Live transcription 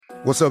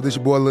What's up, this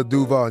your boy Lil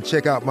Duval, and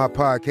check out my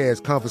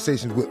podcast,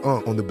 Conversations with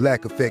Unc, on the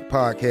Black Effect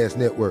Podcast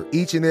Network.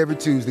 Each and every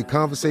Tuesday,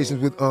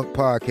 Conversations with Unc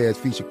podcast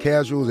feature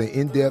casuals and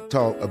in-depth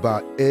talk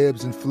about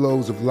ebbs and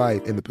flows of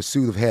life and the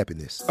pursuit of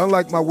happiness.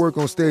 Unlike my work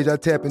on stage, I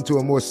tap into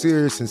a more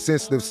serious and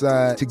sensitive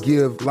side to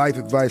give life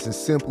advice and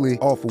simply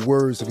offer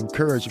words of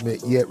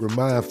encouragement, yet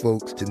remind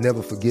folks to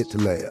never forget to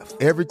laugh.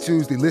 Every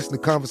Tuesday, listen to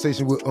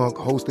Conversations with Unc,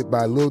 hosted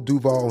by Lil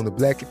Duval on the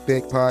Black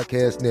Effect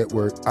Podcast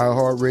Network,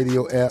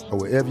 iHeartRadio app, or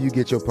wherever you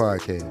get your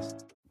podcasts.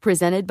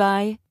 Presented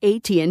by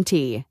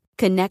AT&T.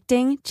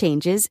 Connecting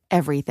changes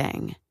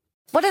everything.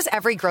 What does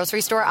every grocery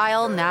store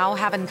aisle now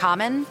have in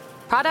common?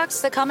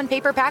 Products that come in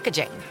paper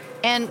packaging.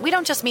 And we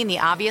don't just mean the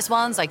obvious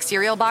ones like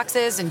cereal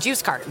boxes and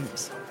juice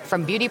cartons.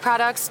 From beauty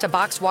products to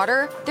boxed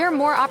water, there are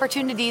more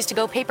opportunities to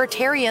go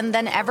papertarian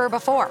than ever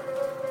before.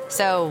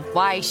 So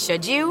why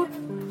should you?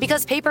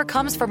 Because paper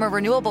comes from a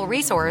renewable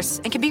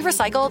resource and can be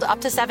recycled up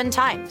to 7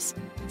 times.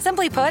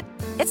 Simply put,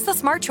 it's the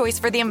smart choice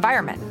for the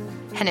environment.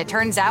 And it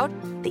turns out,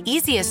 the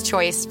easiest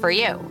choice for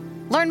you.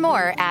 Learn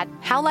more at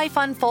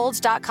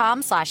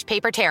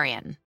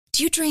howlifeunfolds.com/papertarian.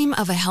 Do you dream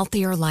of a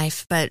healthier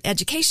life, but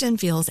education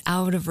feels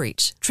out of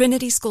reach?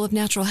 Trinity School of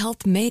Natural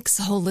Health makes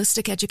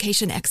holistic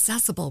education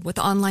accessible with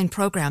online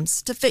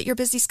programs to fit your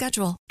busy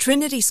schedule.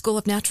 Trinity School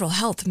of Natural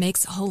Health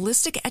makes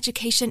holistic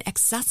education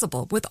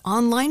accessible with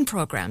online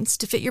programs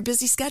to fit your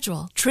busy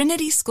schedule.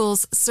 Trinity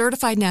School's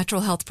Certified Natural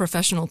Health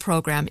Professional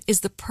Program is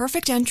the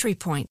perfect entry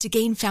point to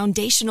gain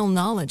foundational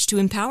knowledge to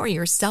empower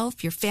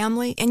yourself, your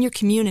family, and your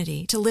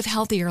community to live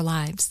healthier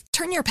lives.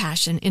 Turn your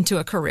passion into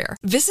a career.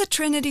 Visit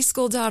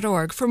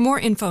trinityschool.org for more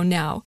info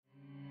now.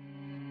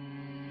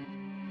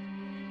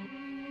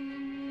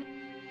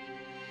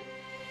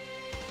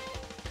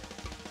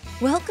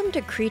 Welcome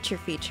to Creature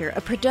Feature,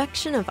 a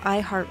production of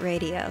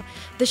iHeartRadio,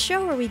 the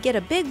show where we get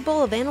a big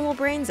bowl of animal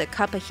brains, a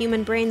cup of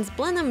human brains,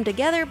 blend them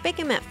together, bake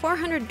them at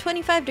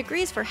 425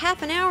 degrees for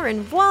half an hour,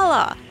 and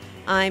voila!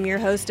 I'm your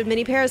host of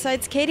Mini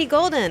Parasites, Katie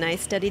Golden. I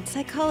studied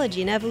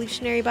psychology and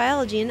evolutionary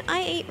biology, and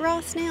I ate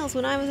raw snails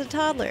when I was a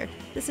toddler.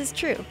 This is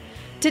true.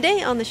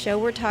 Today on the show,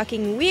 we're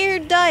talking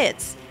weird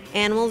diets.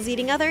 Animals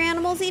eating other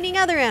animals,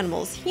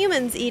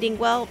 humans eating,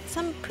 well,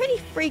 some pretty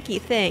freaky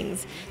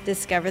things.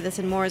 Discover this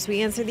and more as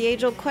we answer the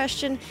age-old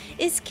question,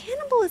 is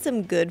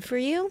cannibalism good for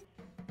you?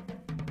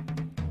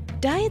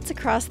 Diets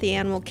across the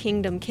animal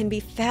kingdom can be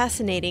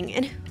fascinating,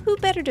 and who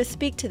better to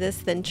speak to this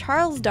than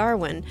Charles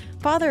Darwin,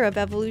 father of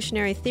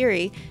evolutionary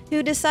theory,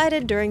 who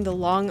decided during the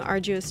long,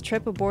 arduous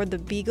trip aboard the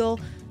Beagle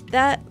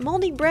that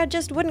moldy bread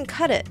just wouldn't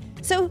cut it.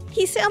 So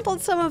he sampled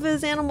some of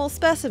his animal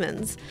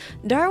specimens.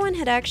 Darwin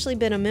had actually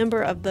been a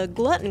member of the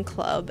Glutton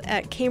Club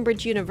at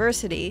Cambridge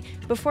University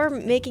before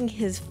making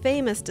his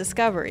famous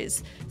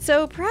discoveries.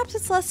 So perhaps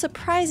it's less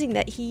surprising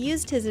that he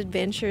used his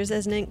adventures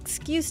as an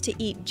excuse to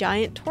eat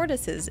giant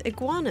tortoises,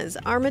 iguanas,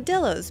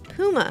 armadillos,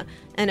 puma,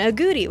 and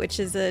agouti, which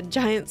is a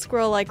giant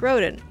squirrel-like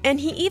rodent. And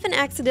he even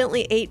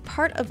accidentally ate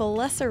part of a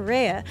lesser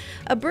rhea,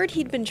 a bird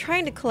he'd been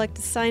trying to collect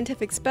a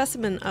scientific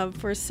specimen of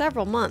for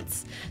several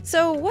months.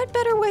 So what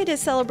better way to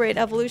celebrate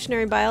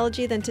evolutionary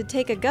biology than to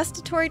take a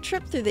gustatory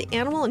trip through the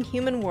animal and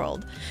human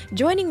world?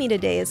 Joining me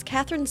today is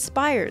Catherine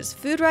Spires,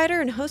 food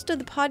writer and host of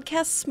the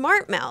podcast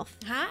Smart Mouth.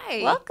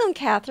 Hi. Welcome,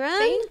 Catherine.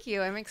 Thank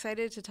you. I'm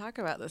excited to talk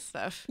about this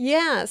stuff.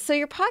 Yeah, so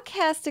your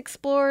podcast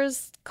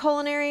explores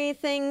culinary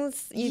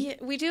things. Yeah,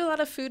 we do a lot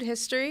of food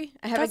history.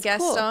 I have That's a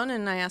guest cool. on,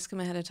 and I ask them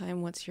ahead of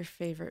time, what's your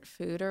favorite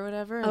food or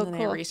whatever? And then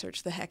cool. I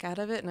research the heck out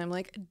of it, and I'm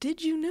like,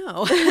 did you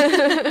know?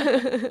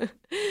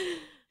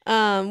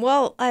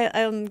 Well,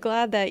 I'm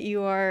glad that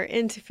you are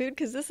into food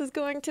because this is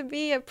going to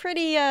be a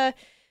pretty,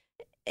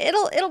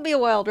 it'll be a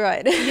wild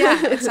ride.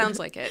 Yeah, it sounds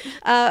like it.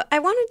 I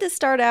wanted to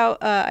start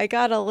out, I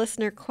got a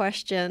listener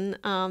question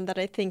that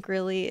I think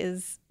really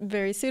is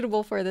very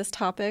suitable for this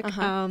topic.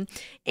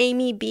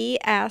 Amy B.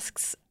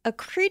 asks, a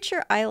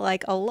creature I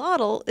like a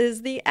lotl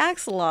is the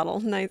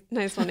axolotl.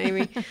 Nice one,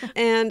 Amy.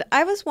 And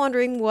I was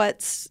wondering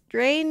what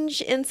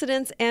strange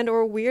incidents and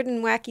or weird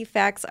and wacky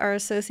facts are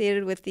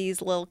associated with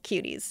these little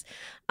cuties.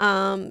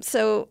 There's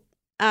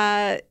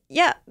a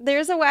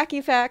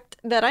wacky fact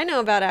that I know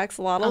about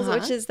axolotls,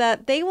 which is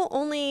that they will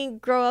only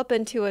grow up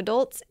into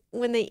adults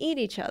when they eat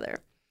each other.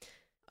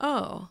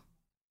 Oh,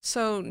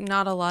 so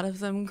not a lot of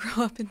them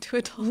grow up into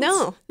adults?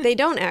 No, they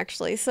don't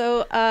actually.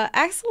 So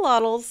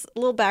axolotls, a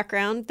little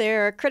background,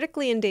 they're a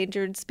critically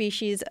endangered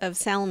species of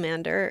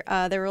salamander.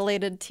 They're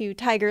related to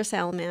tiger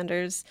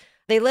salamanders.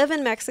 They live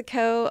in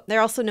Mexico. They're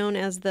also known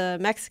as the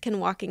Mexican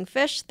walking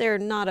fish. They're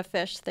not a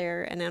fish,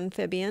 they're an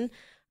amphibian.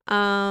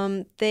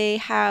 They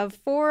have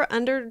 4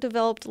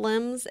 underdeveloped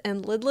limbs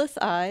and lidless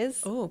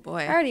eyes. Oh,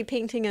 boy. Already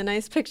painting a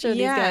nice picture of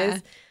these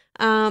guys.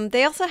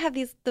 They also have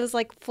those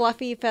like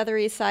fluffy,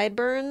 feathery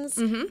sideburns.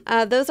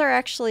 Mm-hmm. Those are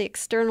actually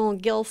external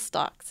gill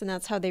stalks, and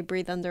that's how they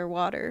breathe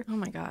underwater. Oh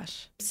my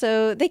gosh.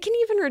 So they can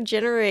even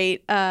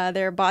regenerate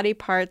their body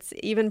parts,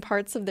 even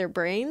parts of their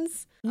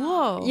brains.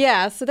 Whoa.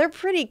 Yeah, so they're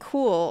pretty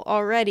cool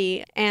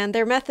already. And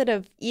their method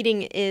of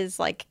eating is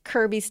like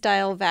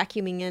Kirby-style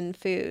vacuuming in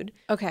food.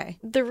 Okay.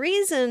 The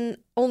reason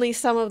only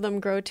some of them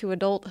grow to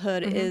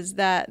adulthood is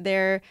that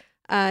they're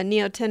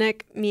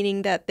neotenic,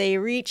 meaning that they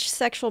reach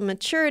sexual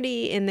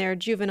maturity in their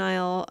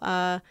juvenile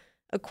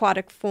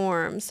aquatic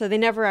form. So they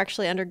never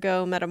actually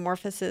undergo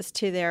metamorphosis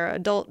to their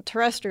adult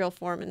terrestrial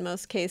form in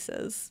most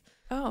cases.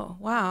 Oh,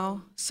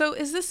 wow. So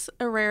is this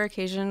a rare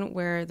occasion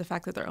where the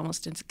fact that they're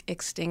almost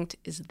extinct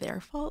is their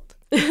fault?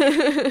 They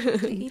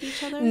eat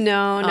each other?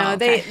 No, Oh,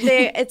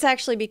 okay. it's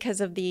actually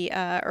because of the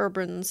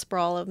urban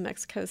sprawl of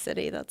Mexico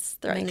City that's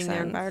threatening Makes their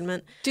sense.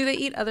 environment. Do they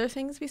eat other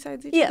things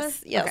besides each other?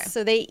 Yes. Okay.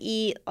 So they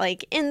eat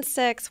like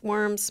insects,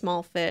 worms,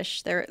 small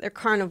fish. They're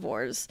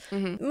carnivores.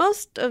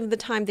 Most of the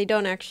time, they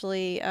don't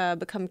actually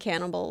become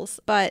cannibals,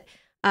 but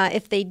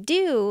if they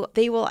do,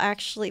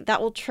 that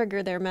will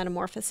trigger their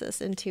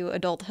metamorphosis into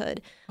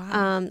adulthood.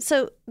 Wow.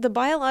 So the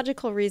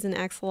biological reason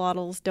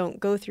axolotls don't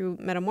go through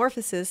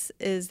metamorphosis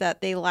is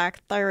that they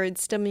lack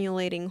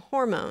thyroid-stimulating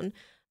hormone.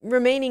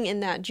 Remaining in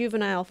that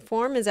juvenile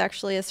form is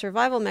actually a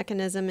survival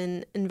mechanism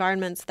in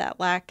environments that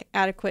lack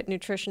adequate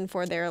nutrition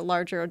for their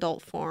larger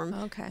adult form.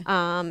 Okay.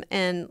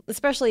 And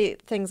especially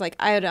things like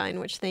iodine,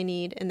 which they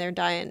need in their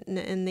diet,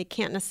 and they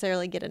can't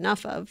necessarily get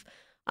enough of.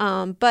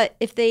 But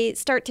if they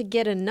start to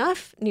get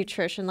enough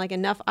nutrition, like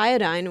enough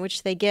iodine,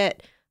 which they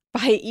get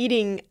by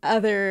eating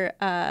other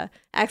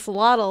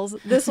axolotls,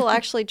 this will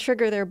actually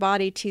trigger their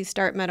body to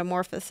start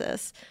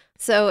metamorphosis.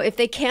 So if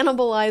they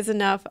cannibalize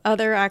enough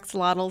other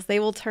axolotls, they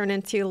will turn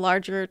into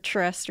larger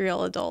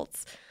terrestrial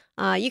adults.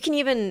 You can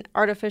even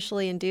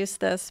artificially induce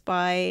this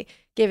by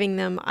giving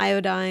them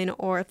iodine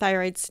or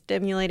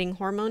thyroid-stimulating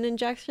hormone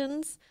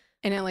injections.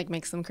 And it like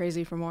makes them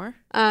crazy for more?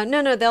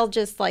 No, they'll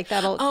just like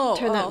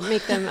that'll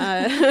make them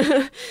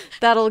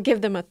that'll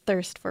give them a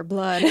thirst for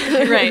blood.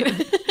 Right.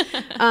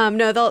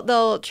 No,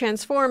 they'll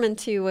transform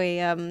into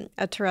a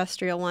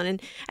terrestrial one.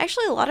 And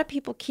actually, a lot of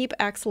people keep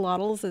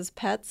axolotls as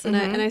pets. And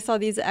I saw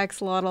these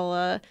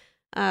axolotl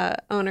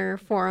owner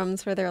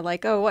forums where they're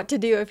like, oh, what to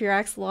do if your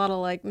axolotl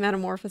like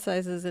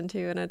metamorphosizes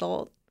into an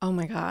adult. Oh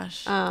my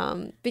gosh.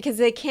 Because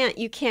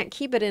you can't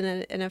keep it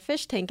in a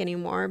fish tank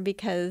anymore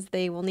because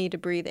they will need to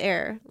breathe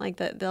air. Like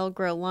that, they'll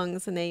grow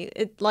lungs, and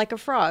it's like a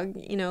frog,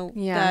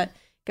 that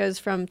goes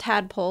from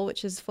tadpole,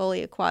 which is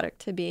fully aquatic,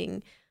 to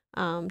being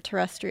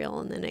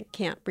terrestrial, and then it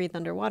can't breathe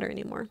underwater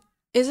anymore.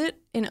 Is it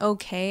an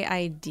okay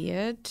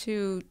idea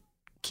to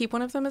keep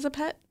one of them as a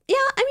pet? Yeah,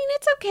 I mean,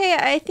 it's okay.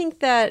 I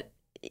think that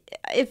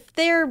if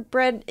they're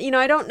bred,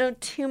 I don't know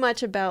too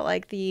much about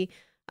like the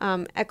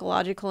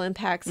ecological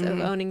impacts of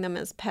owning them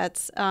as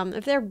pets.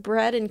 If they're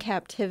bred in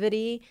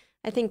captivity,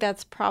 I think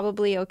that's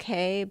probably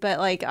okay. But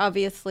like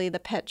obviously the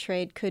pet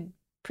trade could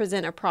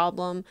present a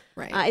problem.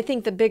 Right. I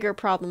think the bigger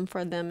problem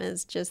for them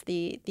is just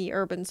the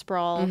urban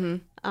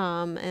sprawl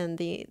and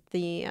the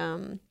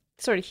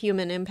sort of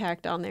human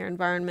impact on their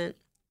environment.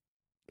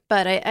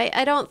 But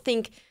I don't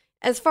think,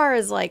 as far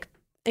as like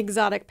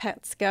exotic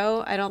pets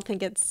go, I don't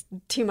think it's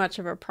too much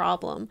of a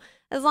problem.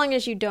 As long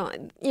as you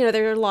don't,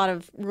 there are a lot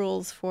of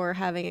rules for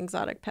having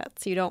exotic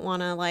pets. You don't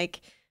want to like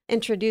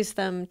introduce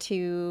them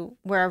to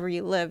wherever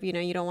you live. You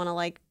don't want to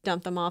like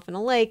dump them off in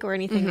a lake or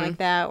anything like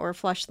that, or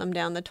flush them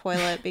down the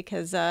toilet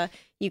because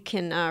you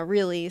can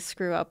really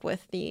screw up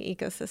with the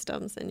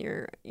ecosystems in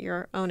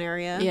your own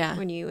area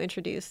when you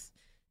introduce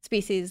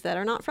species that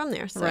are not from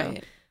there. So,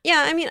 right.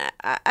 Yeah, I mean,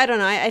 I don't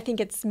know. I think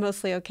it's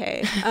mostly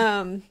okay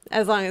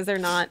as long as they're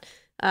not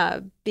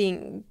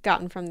being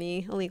gotten from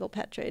the illegal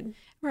pet trade.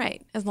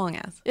 Right, as long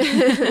as.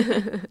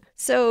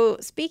 So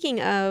speaking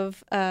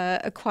of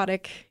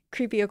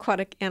creepy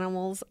aquatic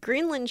animals,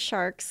 Greenland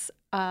sharks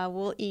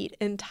will eat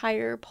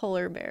entire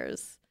polar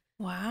bears.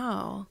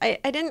 Wow. I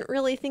didn't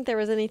really think there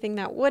was anything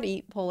that would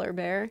eat polar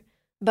bear,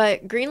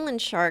 but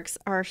Greenland sharks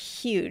are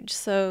huge.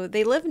 So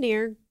they live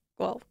near,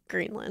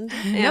 Greenland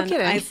and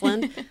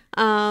Iceland.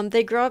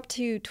 They grow up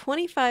to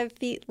 25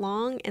 feet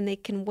long, and they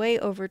can weigh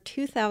over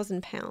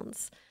 2,000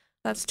 pounds.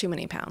 That's too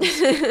many pounds.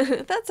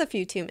 That's a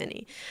few too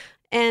many.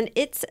 And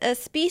it's a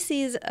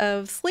species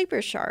of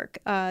sleeper shark.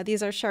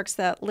 These are sharks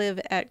that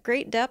live at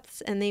great depths,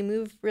 and they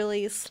move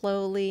really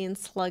slowly and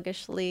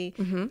sluggishly.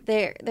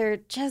 They're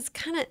just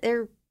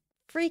they're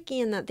freaky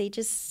in that they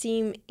just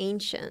seem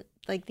ancient,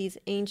 like these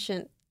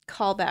ancient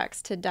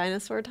callbacks to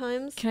dinosaur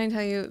times. Can I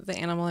tell you the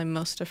animal I'm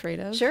most afraid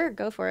of? Sure,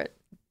 go for it.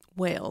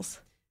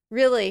 Whales.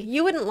 Really?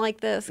 You wouldn't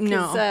like this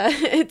because No.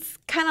 It's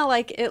kind of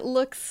like it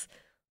looks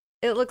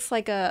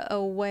like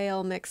a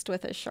whale mixed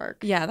with a shark.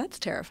 Yeah, that's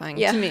terrifying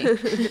to me.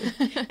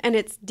 And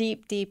it's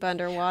deep, deep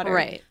underwater.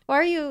 Right. Why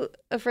are you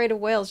afraid of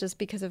whales? Just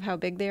because of how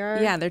big they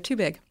are? Yeah, they're too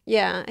big.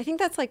 Yeah, I think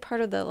that's like part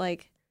of the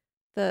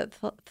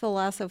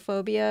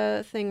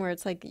thalassophobia thing, where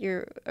it's like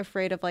you're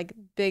afraid of like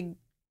big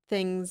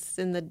things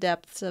in the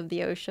depths of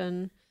the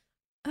ocean.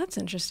 That's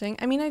interesting.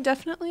 I mean, I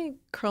definitely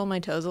curl my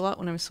toes a lot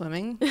when I'm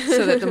swimming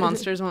so that the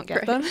monsters won't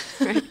get them.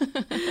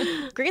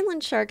 Right.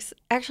 Greenland sharks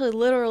actually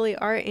literally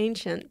are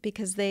ancient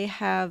because they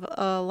have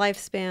a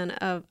lifespan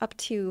of up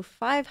to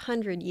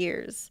 500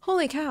 years.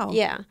 Holy cow.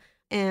 Yeah.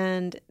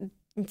 And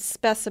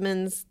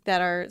specimens that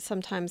are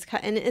sometimes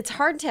cut. And it's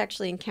hard to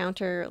actually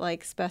encounter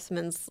like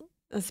specimens,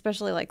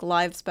 especially like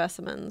live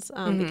specimens,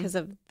 because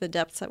of the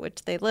depths at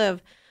which they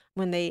live.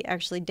 When they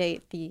actually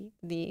date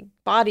the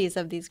bodies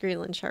of these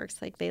Greenland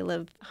sharks, like they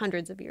live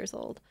hundreds of years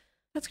old.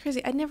 That's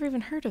crazy. I'd never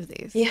even heard of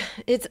these. Yeah,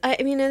 I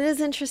mean, it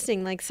is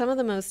interesting. Like some of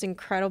the most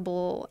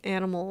incredible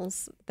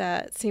animals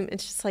it's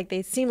just like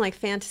they seem like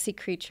fantasy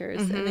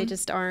creatures, and they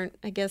just aren't,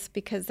 I guess,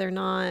 because they're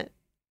not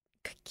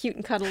cute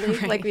and cuddly,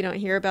 Right. Like we don't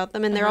hear about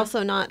them. And they're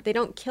also they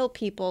don't kill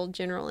people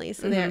generally.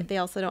 So they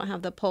also don't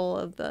have the pull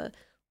of the,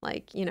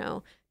 like,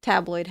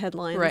 tabloid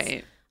headlines.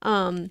 Right.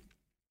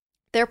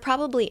 They're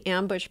probably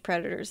ambush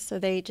predators, so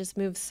they just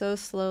move so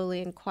slowly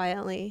and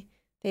quietly.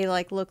 They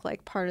look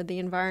like part of the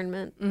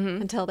environment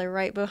until they're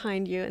right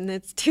behind you, and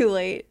it's too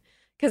late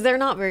because they're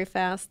not very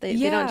fast. They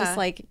don't just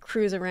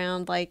cruise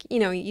around like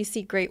you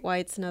see great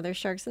whites and other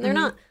sharks, and they're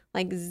not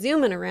like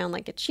zooming around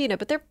like a cheetah,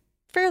 but they're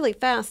fairly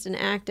fast and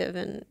active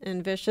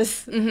and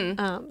vicious.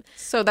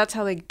 So that's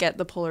how they get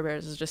the polar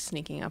bears, is just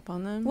sneaking up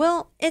on them?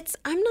 Well,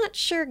 I'm not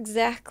sure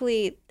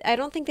exactly. I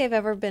don't think they've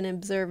ever been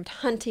observed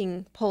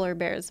hunting polar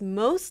bears.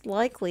 Most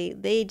likely,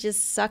 they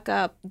just suck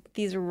up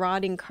these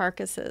rotting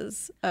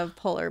carcasses of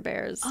polar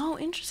bears. Oh,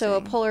 interesting. So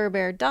a polar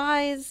bear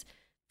dies,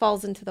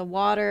 falls into the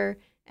water,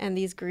 and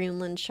these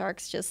Greenland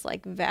sharks just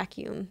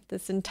vacuum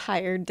this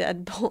entire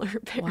dead polar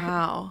bear.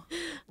 Wow.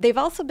 They've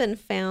also been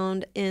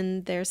found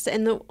in their,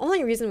 and the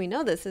only reason we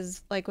know this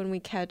is when we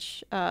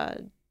catch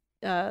them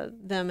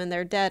and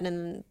they're dead,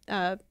 and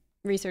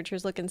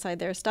researchers look inside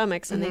their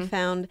stomachs, and they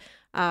found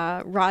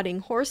rotting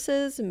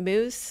horses,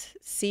 moose,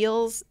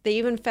 seals. They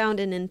even found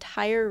an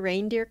entire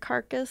reindeer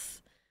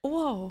carcass.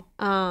 Whoa.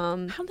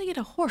 How'd they get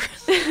a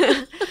horse?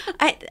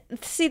 I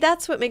see.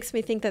 That's what makes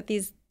me think that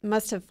these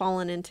must have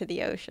fallen into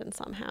the ocean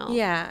somehow.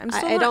 Yeah, I'm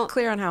still not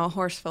clear on how a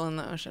horse fell in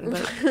the ocean,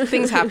 but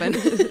things happen.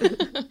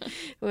 It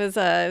was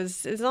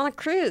on a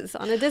cruise,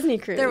 on a Disney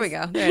cruise. There we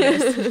go. There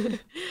it is.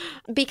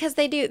 Because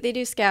they do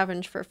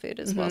scavenge for food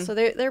as well. So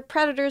they're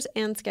predators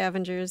and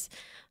scavengers.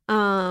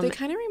 They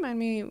kind of remind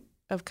me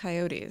of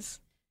coyotes.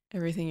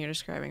 Everything you're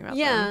describing about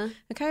them.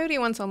 A coyote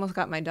once almost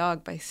got my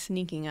dog by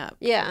sneaking up.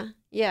 Yeah.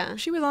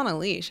 She was on a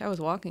leash. I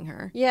was walking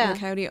her. Yeah. And the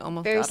coyote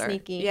almost Very got her.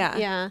 sneaky.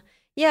 Yeah.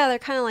 Yeah, they're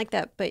kind of like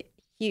that, but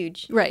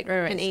huge. Right.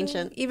 And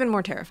ancient. So even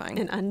more terrifying.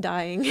 And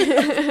undying.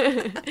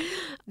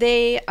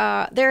 They're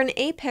an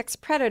apex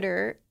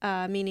predator,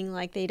 meaning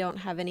like they don't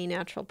have any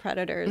natural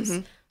predators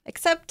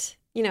except,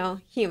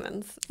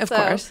 humans. Of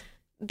course.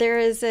 There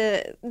is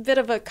a bit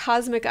of a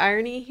cosmic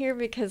irony here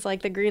because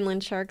the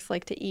Greenland sharks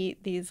like to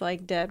eat these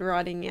dead,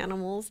 rotting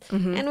animals.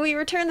 And we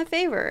return the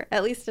favor,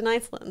 at least in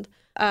Iceland.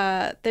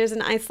 There's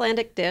an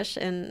Icelandic dish,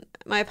 and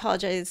my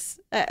apologies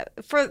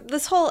for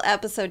this whole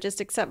episode,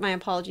 just accept my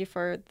apology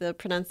for the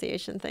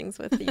pronunciation things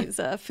with these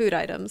food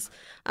items.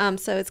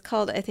 So it's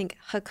called, I think,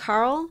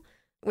 hakarl,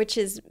 which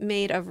is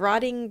made of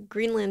rotting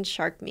Greenland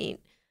shark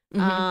meat.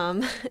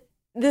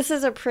 This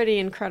is a pretty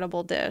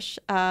incredible dish.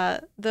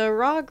 The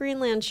raw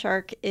Greenland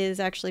shark is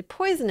actually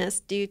poisonous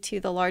due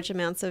to the large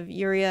amounts of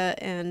urea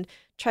and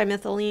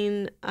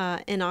trimethylene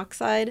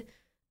N-oxide.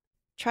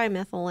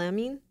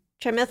 Trimethylamine?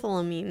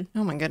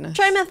 Oh my goodness.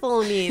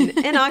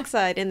 Trimethylamine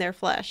N-oxide in their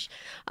flesh.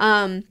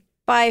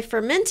 By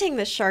fermenting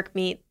the shark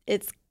meat,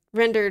 it's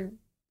rendered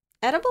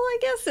edible, I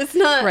guess. It's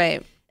not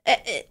right.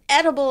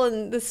 Edible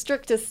in the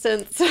strictest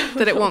sense.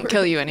 That it won't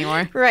kill you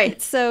anymore.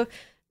 Right. So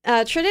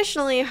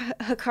traditionally,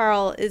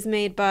 hakarl is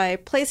made by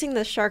placing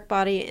the shark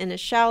body in a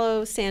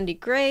shallow, sandy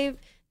grave,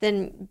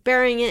 then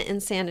burying it in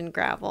sand and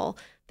gravel.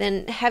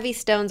 Then heavy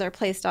stones are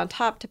placed on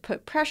top to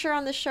put pressure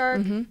on the shark,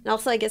 and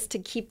also, I guess, to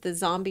keep the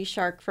zombie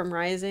shark from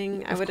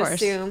rising, I would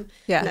assume.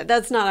 Yeah.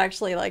 That's not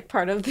actually,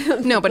 part of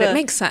the... No, but it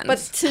makes sense. But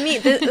to me,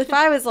 if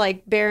I was,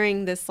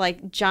 burying this,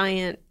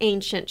 giant,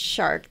 ancient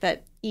shark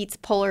that eats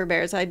polar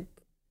bears, I'd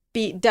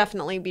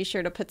definitely be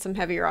sure to put some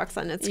heavy rocks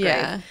on its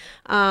grave.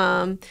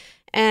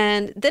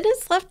 And then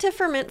it's left to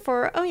ferment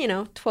for,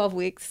 12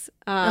 weeks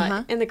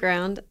in the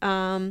ground.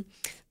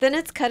 Then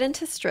it's cut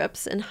into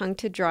strips and hung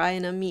to dry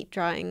in a meat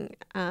drying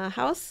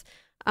house.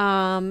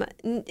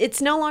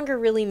 It's no longer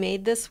really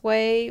made this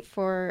way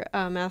for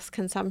mass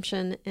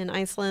consumption in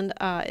Iceland.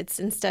 It's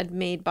instead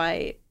made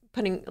by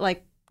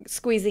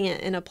squeezing it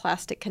in a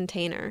plastic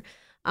container.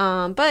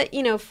 But,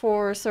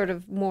 for sort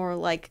of more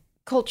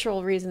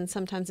cultural reasons,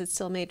 sometimes it's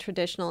still made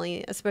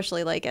traditionally,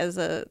 especially as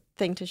a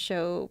thing to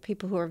show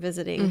people who are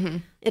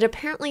visiting. It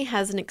apparently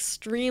has an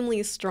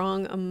extremely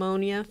strong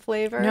ammonia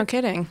flavor. No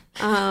kidding.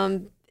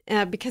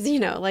 Because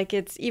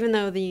it's, even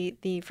though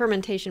the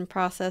fermentation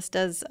process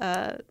does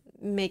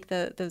make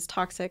those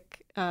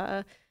toxic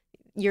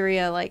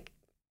urea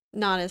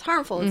not as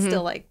harmful, it's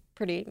still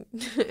pretty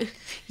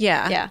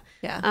yeah.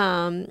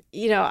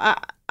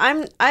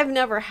 I've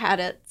never had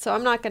it, so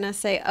I'm not gonna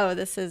say, oh,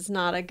 this is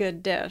not a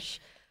good dish.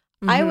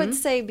 I would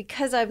say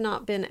because I've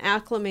not been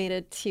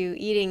acclimated to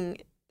eating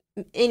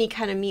any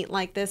kind of meat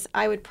like this,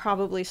 I would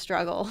probably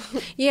struggle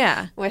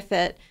Yeah. with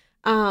it.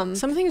 Some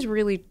things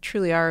really,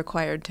 truly are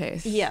acquired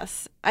taste.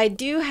 Yes. I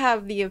do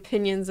have the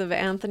opinions of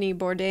Anthony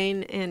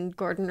Bourdain and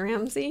Gordon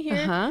Ramsay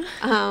here.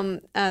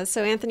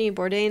 So Anthony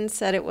Bourdain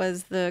said it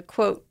was the,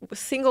 quote,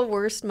 single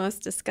worst,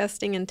 most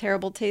disgusting and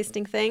terrible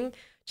tasting thing,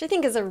 which I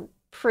think is a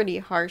pretty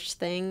harsh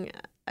thing.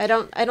 I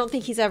don't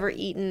think he's ever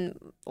eaten,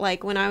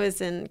 like when I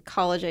was in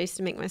college, I used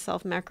to make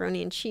myself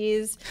macaroni and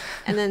cheese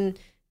and then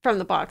from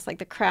the box, like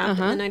the Kraft,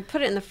 and then I'd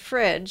put it in the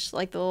fridge,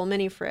 like the little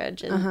mini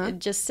fridge, and it'd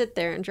just sit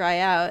there and dry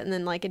out. And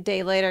then like a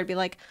day later, I'd be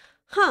like,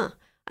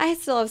 I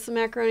still have some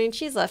macaroni and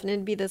cheese left. And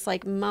it'd be this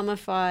like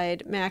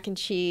mummified mac and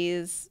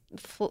cheese,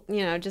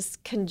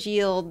 just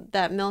congealed,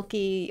 that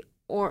milky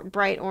or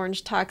bright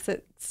orange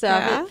toxic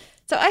stuff. Yeah.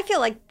 So I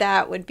feel like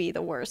that would be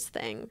the worst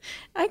thing.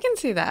 I can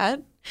see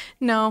that.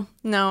 No,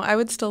 I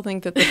would still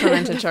think that the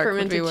fermented shark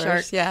would be worse.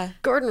 Shark. Yeah.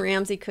 Gordon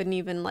Ramsay couldn't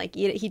even like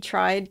eat it. He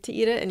tried to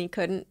eat it and he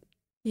couldn't.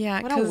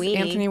 Yeah, What a because weenie.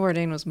 Anthony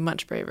Bourdain was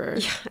much braver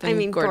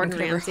than Gordon could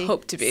ever Ramsay,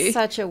 hope to be.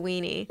 Such a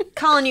weenie.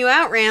 Calling you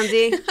out,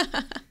 Ramsay.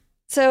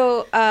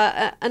 So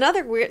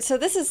another weird. So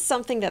this is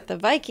something that the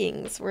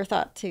Vikings were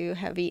thought to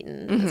have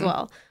eaten as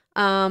well.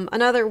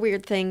 Another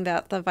weird thing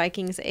that the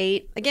Vikings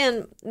ate.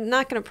 Again,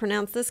 not going to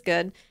pronounce this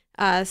good.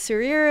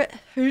 Surir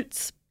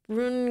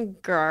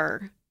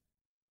Hurtsbrungar.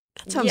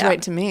 That sounds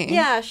right to me.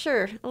 Yeah,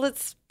 sure.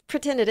 Let's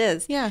pretend it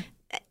is. Yeah.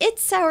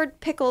 It's soured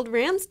pickled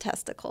ram's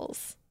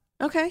testicles.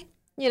 Okay.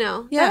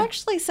 That Yeah.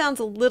 actually sounds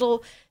a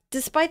little,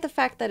 despite the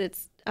fact that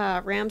it's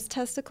ram's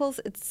testicles,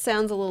 it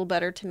sounds a little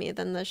better to me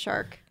than the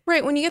shark.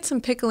 Right, when you get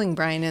some pickling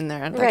brine in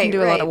there, that can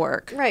do a lot of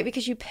work. Right,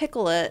 because you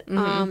pickle it,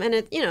 and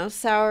it,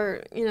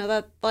 sour,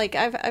 that, like,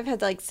 I've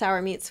had, like,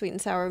 sour meat, sweet and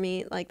sour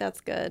meat, like,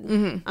 that's good.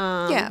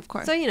 Yeah, of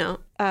course. So,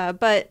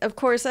 but, of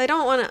course, I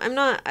don't want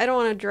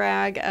to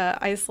drag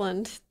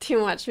Iceland too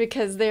much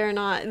because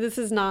this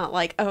is not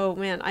like, oh,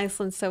 man,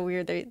 Iceland's so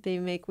weird, they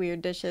make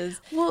weird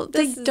dishes. Well,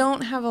 they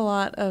don't have a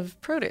lot of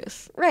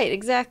produce. Right,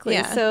 exactly.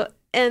 Yeah. So,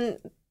 and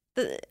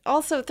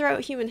also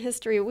throughout human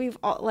history, we've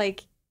all,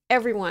 like,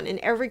 everyone in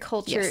every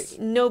culture,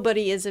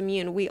 nobody is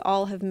immune. We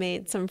all have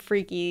made some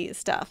freaky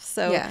stuff.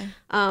 So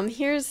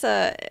here's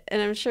and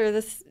I'm sure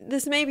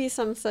this may be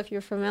some stuff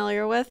you're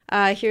familiar with.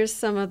 Here's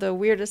some of the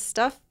weirdest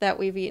stuff that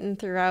we've eaten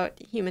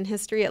throughout human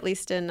history, at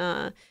least in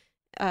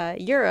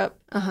Europe.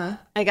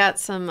 I got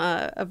some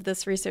of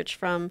this research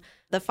from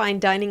the Fine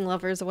Dining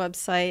Lovers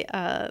website,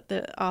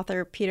 the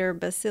author Peter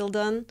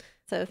Basildon.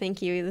 So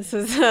thank you. This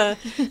is a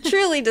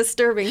truly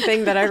disturbing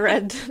thing that I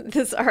read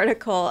this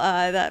article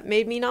that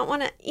made me not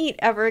want to eat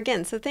ever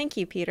again. So thank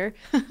you, Peter.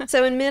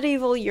 So in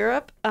medieval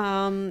Europe,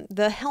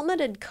 the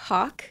helmeted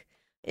cock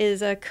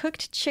is a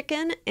cooked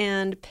chicken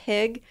and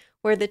pig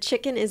where the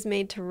chicken is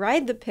made to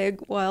ride the pig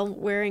while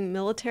wearing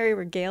military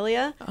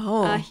regalia.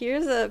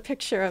 Here's a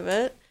picture of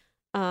it.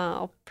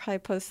 I'll probably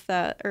post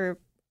the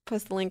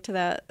link to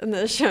that in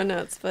the show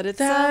notes. But it's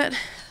that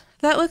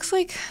looks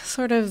like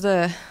sort of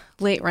the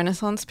late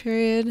Renaissance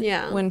period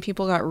when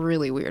people got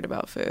really weird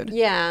about food.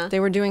 Yeah. They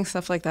were doing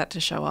stuff like that to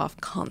show off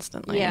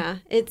constantly. Yeah.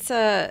 It's,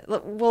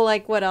 well,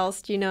 like, what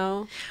else do you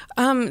know?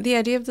 The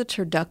idea of the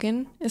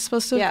turducken is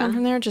supposed to have come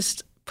from there,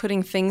 just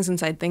putting things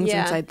inside things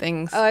inside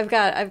things. Oh, I've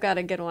got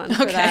a good one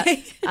for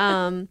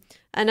that.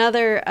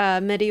 Another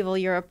medieval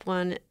Europe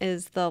one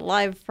is the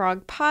live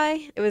frog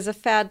pie. It was a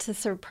fad to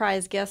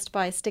surprise guests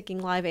by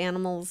sticking live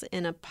animals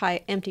in a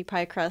empty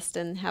pie crust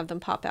and have them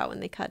pop out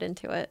when they cut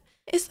into it.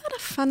 Is that a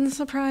fun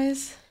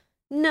surprise?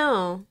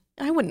 No.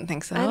 I wouldn't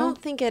think so. I don't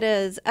think it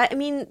is. I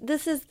mean,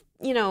 this is,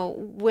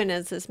 when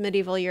is this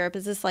medieval Europe?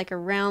 Is this like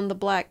around the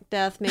Black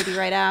Death, maybe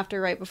right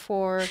after, right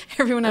before?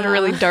 Everyone had a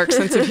really dark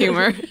sense of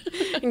humor.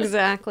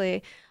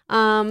 Exactly.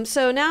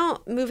 So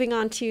now moving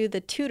on to the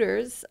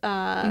Tudors,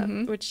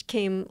 which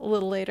came a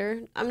little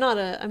later. I'm not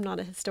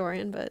a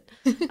historian, but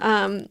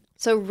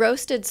so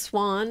roasted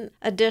swan,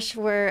 a dish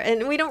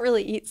and we don't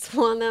really eat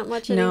swan that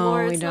much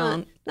anymore. No, we it's don't.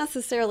 Not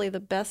necessarily the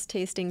best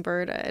tasting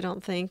bird, I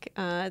don't think.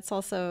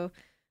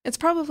 It's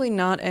probably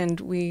not, and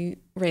we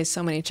raise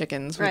so many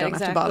chickens, we don't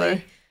have to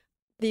bother.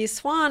 The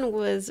swan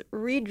was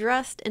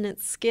redressed in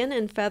its skin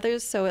and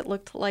feathers so it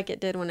looked like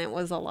it did when it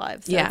was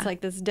alive. So it's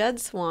like this dead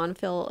swan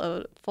full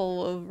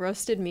of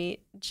roasted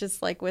meat,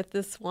 just like with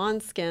this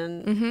swan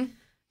skin.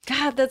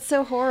 God, that's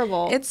so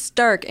horrible. It's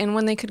dark, and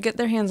when they could get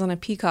their hands on a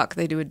peacock,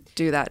 they would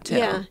do that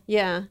too.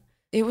 Yeah.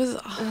 It was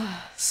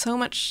so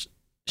much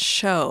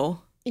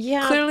show.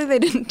 Yeah. Clearly they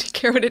didn't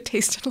care what it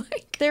tasted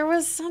like.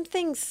 There's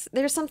something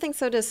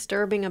so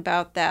disturbing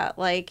about that.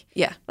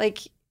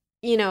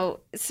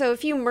 So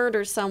if you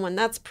murder someone,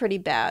 that's pretty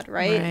bad,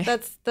 right?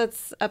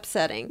 That's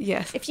upsetting.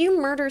 Yes. If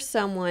you murder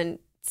someone,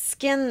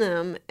 skin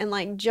them and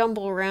like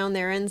jumble around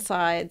their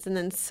insides and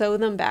then sew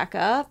them back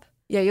up.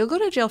 Yeah, you'll go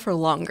to jail for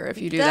longer if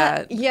you do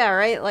that. Yeah,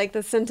 right? Like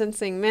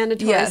the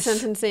mandatory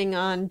sentencing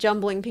on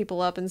jumbling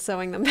people up and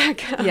sewing them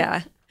back up.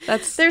 Yeah.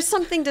 There's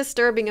something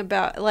disturbing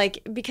about,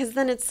 like, because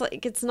then it's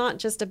like, it's not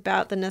just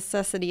about the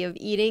necessity of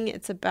eating,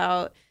 it's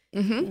about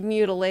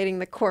mutilating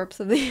the corpse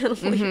of the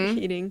animal you're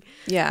eating.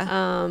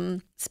 Yeah.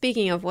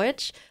 Speaking of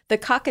which, the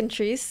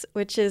cockatrice,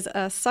 which is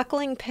a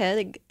suckling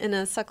pig, and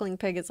a suckling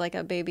pig is like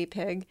a baby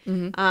pig,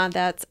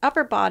 that's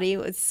upper body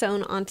was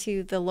sewn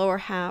onto the lower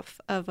half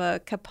of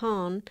a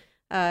capon,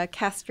 a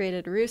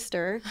castrated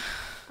rooster,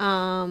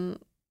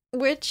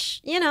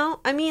 which, you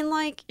know, I mean,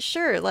 like,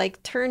 sure,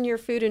 like, turn your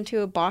food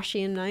into a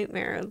Boschian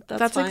nightmare.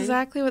 That's fine.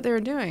 Exactly what they were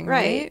doing,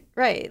 right?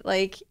 Right.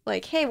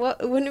 Like, hey,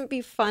 wouldn't it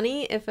be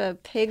funny if a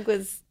pig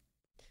was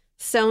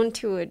sewn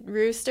to a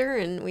rooster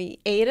and we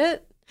ate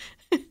it?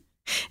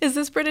 Is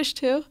this British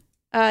too?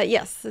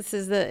 Yes, this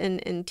is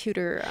in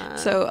Tudor.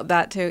 So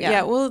that too.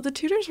 Yeah. Well, the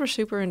Tudors were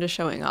super into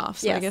showing off,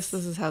 so I guess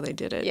this is how they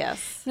did it.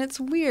 Yes. And it's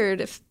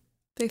weird if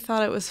they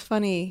thought it was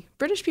funny.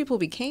 British people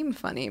became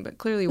funny, but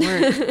clearly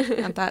weren't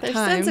at that Their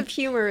time. sense of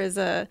humor is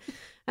I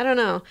don't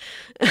know.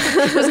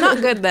 It was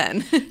not good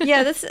then.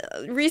 Yeah,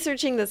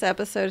 researching this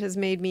episode has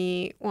made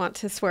me want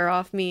to swear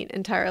off meat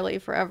entirely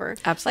forever.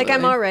 Absolutely. Like,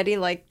 I'm already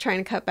like trying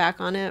to cut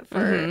back on it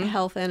for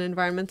health and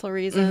environmental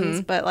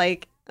reasons, but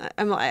like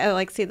I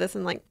like see this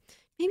and like,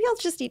 maybe I'll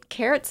just eat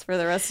carrots for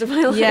the rest of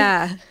my life.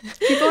 Yeah.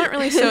 People aren't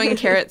really sewing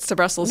carrots to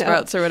Brussels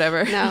sprouts or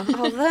whatever. No,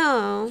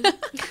 although...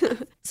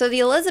 So the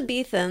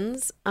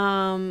Elizabethans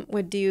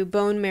would do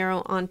bone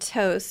marrow on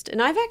toast.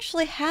 And I've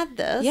actually had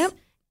this. Yep.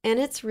 And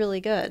it's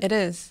really good. It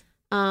is.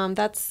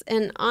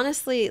 And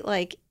honestly,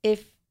 like,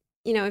 if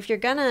you're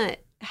going to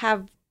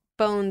have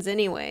bones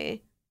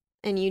anyway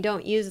and you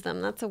don't use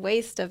them, that's a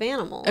waste of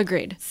animal.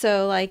 Agreed.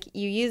 So, like,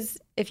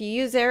 if you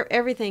use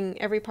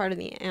every part of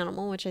the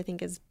animal, which I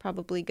think is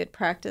probably good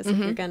practice if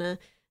you're gonna,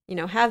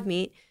 have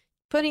meat,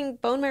 putting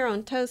bone marrow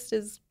on toast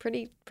is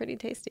pretty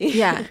tasty.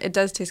 Yeah, it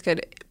does taste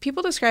good.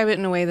 People describe it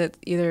in a way that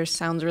either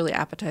sounds really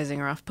appetizing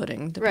or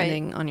off-putting,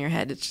 depending on your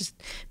head. It's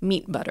just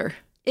meat butter.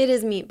 It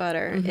is meat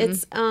butter.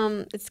 It's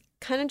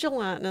kind of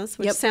gelatinous,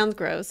 which sounds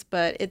gross,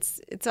 but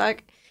it's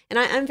like. And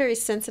I'm very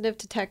sensitive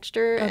to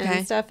texture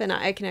and stuff, and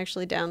I can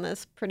actually down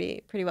this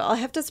pretty well. I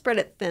have to spread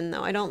it thin,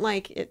 though. I don't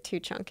like it too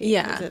chunky.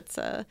 Yeah. It's,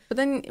 but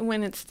then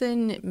when it's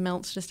thin, it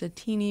melts just a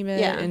teeny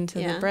bit into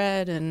the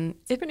bread, and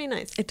it's pretty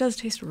nice. It does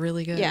taste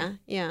really good.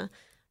 Yeah.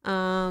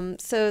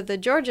 So the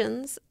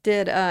Georgians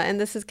did, and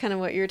this is kind of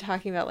what you were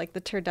talking about, like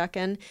the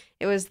turducken.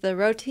 It was the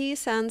rôti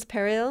sans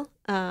peril.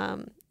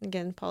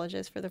 Again,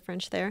 apologize for the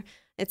French there.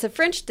 It's a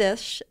French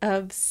dish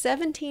of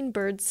 17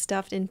 birds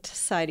stuffed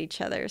inside each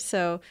other.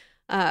 So...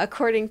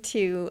 according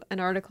to an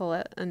article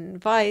in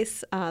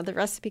Vice, the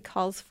recipe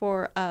calls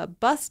for a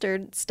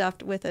bustard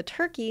stuffed with a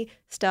turkey,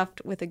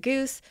 stuffed with a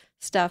goose,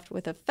 stuffed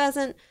with a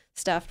pheasant,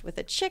 stuffed with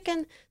a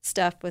chicken,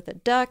 stuffed with a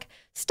duck,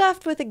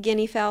 stuffed with a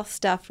guinea fowl,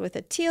 stuffed with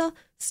a teal,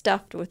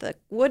 stuffed with a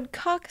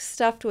woodcock,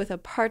 stuffed with a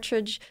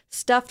partridge,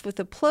 stuffed with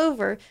a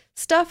plover,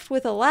 stuffed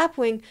with a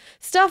lapwing,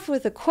 stuffed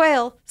with a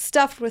quail,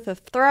 stuffed with a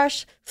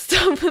thrush,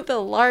 stuffed with a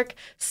lark,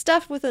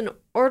 stuffed with an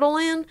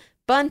ortolan,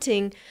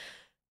 bunting,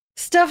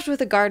 stuffed with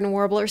a garden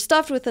warbler,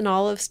 stuffed with an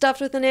olive, stuffed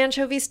with an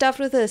anchovy, stuffed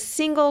with a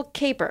single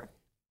caper.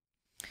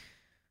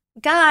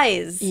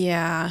 Guys.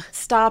 Yeah.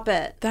 Stop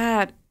it.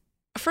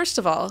 First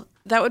of all,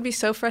 that would be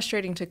so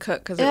frustrating to cook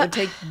because it would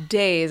take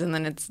days and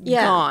then it's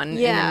gone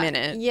in a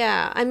minute.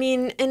 Yeah. I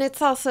mean, and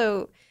it's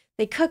also,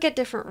 they cook at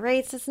different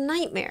rates. It's a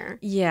nightmare.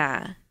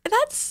 Yeah.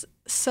 That's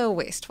so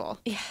wasteful.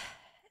 Yeah.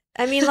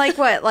 I mean, like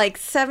what? Like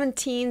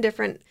 17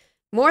 different,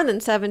 more than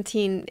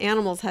 17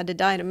 animals had to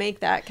die to make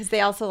that because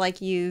they also like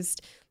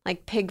used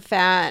like pig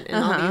fat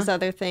and all these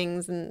other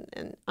things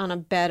and on a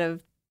bed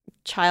of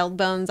child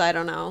bones. I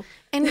don't know.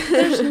 And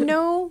there's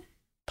no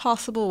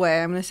possible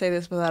way, I'm going to say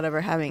this without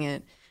ever having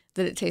it,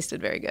 that it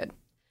tasted very good.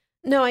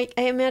 No, I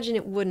imagine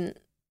it wouldn't.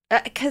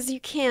 Because you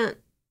can't,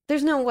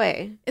 there's no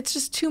way. It's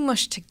just too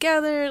mushed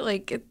together.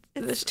 Like,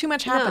 there's too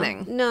much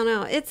happening.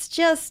 No. It's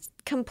just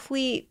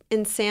complete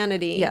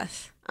insanity.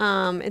 Yes.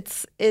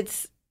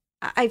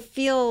 I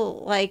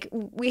feel like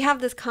we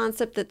have this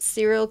concept that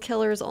serial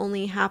killers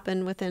only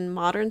happen within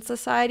modern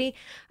society.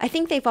 I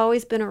think they've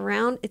always been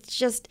around. It's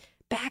just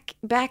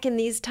back in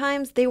these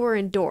times, they were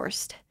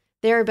endorsed.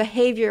 Their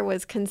behavior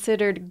was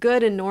considered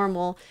good and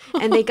normal,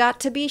 and they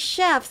got to be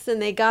chefs,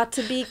 and they got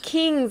to be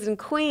kings and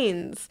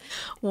queens.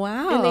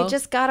 Wow. And they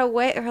just got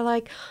away, or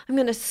like, I'm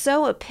going to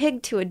sew a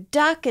pig to a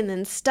duck and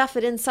then stuff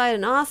it inside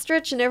an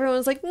ostrich, and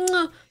everyone's like,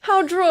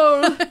 how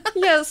droll.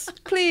 Yes,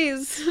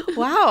 please.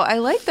 Wow, I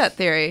like that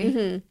theory.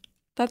 Mm-hmm.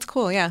 That's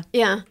cool, yeah.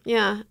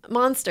 Yeah.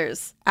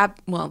 Monsters.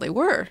 Well, they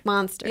were.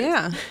 Monsters.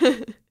 Yeah.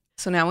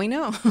 So now we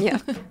know. Yeah.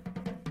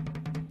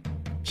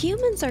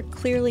 Humans are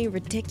clearly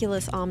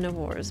ridiculous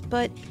omnivores,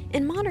 but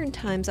in modern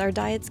times our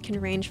diets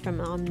can range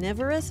from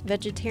omnivorous,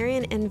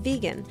 vegetarian, and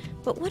vegan.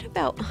 But what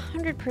about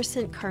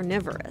 100%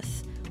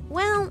 carnivorous?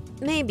 Well,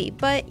 maybe,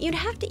 but you'd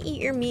have to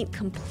eat your meat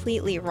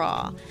completely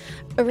raw.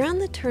 Around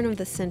the turn of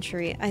the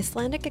century,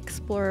 Icelandic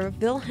explorer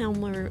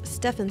Vilhjálmur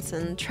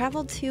Stephenson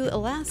traveled to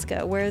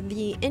Alaska, where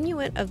the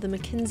Inuit of the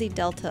Mackenzie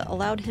Delta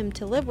allowed him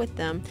to live with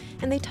them,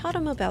 and they taught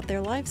him about their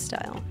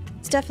lifestyle.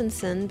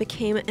 Stephenson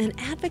became an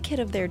advocate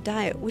of their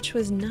diet, which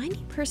was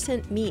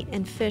 90% meat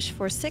and fish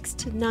for 6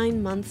 to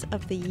 9 months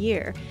of the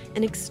year,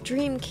 an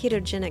extreme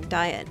ketogenic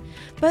diet.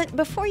 But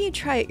before you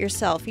try it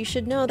yourself, you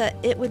should know that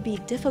it would be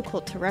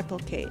difficult to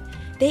replicate.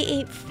 They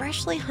ate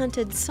freshly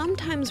hunted,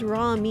 sometimes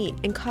raw meat,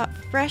 and caught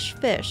fresh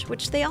fish,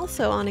 which they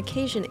also on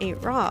occasion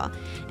ate raw.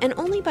 And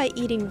only by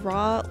eating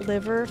raw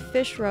liver,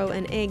 fish roe,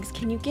 and eggs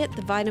can you get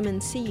the vitamin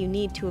C you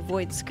need to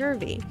avoid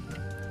scurvy.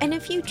 And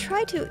if you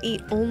try to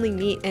eat only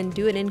meat and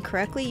do it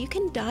incorrectly, you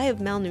can die of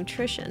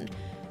malnutrition.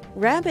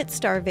 Rabbit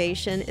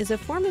starvation is a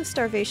form of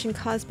starvation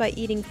caused by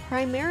eating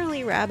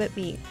primarily rabbit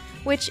meat,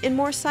 which in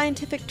more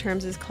scientific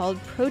terms is called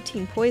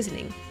protein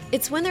poisoning.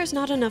 It's when there's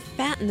not enough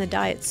fat in the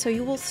diet, so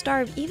you will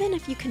starve even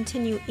if you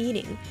continue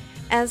eating.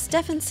 As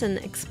Stephenson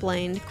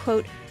explained,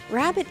 quote,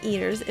 rabbit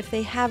eaters, if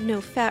they have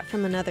no fat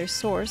from another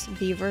source,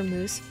 beaver,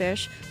 moose,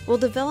 fish, will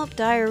develop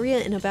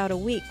diarrhea in about a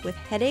week with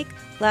headache,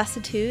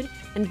 lassitude,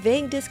 and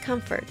vague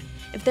discomfort.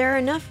 If there are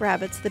enough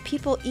rabbits, the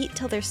people eat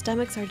till their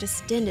stomachs are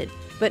distended,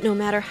 but no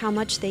matter how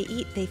much they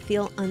eat, they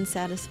feel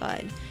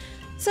unsatisfied.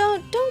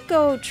 So don't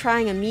go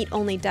trying a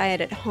meat-only diet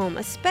at home,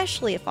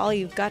 especially if all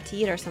you've got to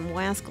eat are some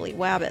wascally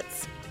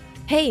wabbits.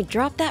 Hey,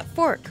 drop that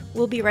fork.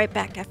 We'll be right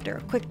back after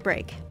a quick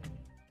break.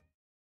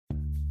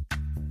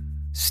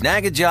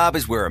 Snag a Job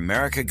is where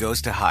America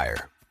goes to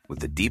hire, with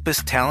the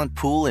deepest talent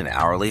pool in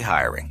hourly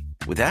hiring.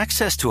 With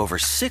access to over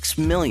 6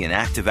 million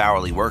active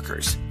hourly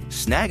workers,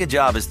 Snag a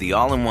Job is the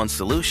all-in-one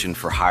solution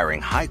for hiring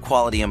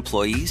high-quality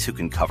employees who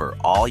can cover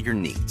all your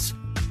needs.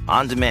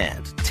 On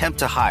demand, temp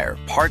to hire,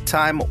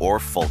 part-time or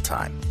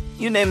full-time.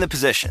 You name the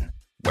position.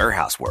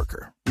 Warehouse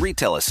worker,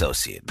 retail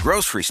associate,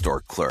 grocery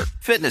store clerk,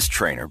 fitness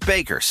trainer,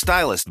 baker,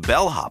 stylist,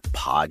 bellhop,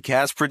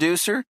 podcast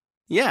producer.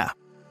 Yeah,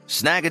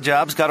 Snag a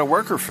Job's got a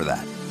worker for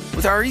that.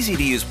 With our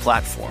easy-to-use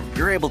platform,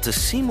 you're able to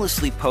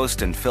seamlessly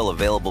post and fill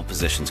available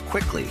positions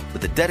quickly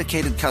with a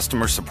dedicated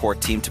customer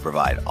support team to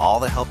provide all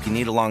the help you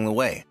need along the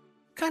way.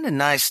 Kind of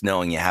nice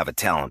knowing you have a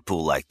talent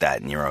pool like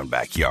that in your own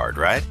backyard,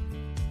 right?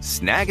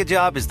 Snag a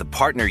Job is the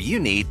partner you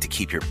need to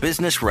keep your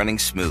business running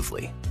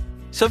smoothly.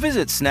 So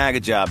visit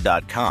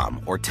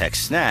snagajob.com or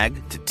text SNAG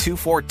to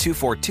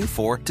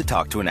 242424 to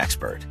talk to an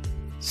expert.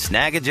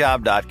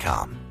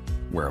 Snagajob.com,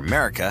 where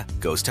America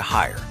goes to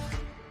hire.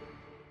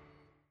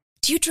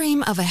 Do you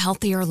dream of a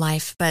healthier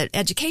life, but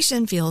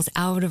education feels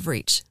out of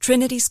reach?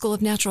 Trinity School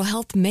of Natural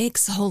Health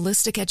makes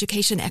holistic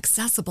education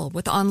accessible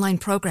with online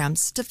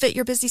programs to fit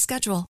your busy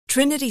schedule.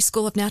 Trinity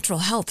School of Natural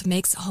Health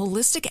makes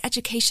holistic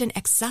education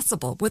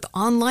accessible with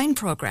online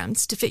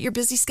programs to fit your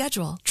busy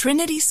schedule.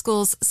 Trinity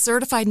School's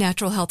Certified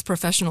Natural Health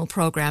Professional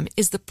Program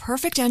is the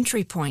perfect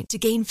entry point to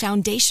gain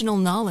foundational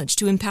knowledge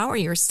to empower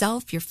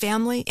yourself, your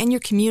family, and your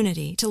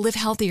community to live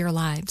healthier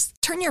lives.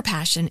 Turn your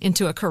passion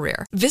into a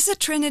career. Visit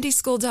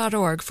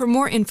trinityschool.org for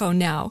more info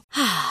now.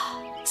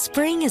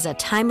 Spring is a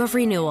time of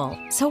renewal,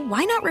 so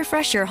why not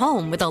refresh your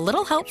home with a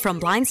little help from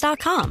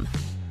Blinds.com?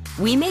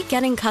 We make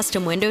getting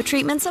custom window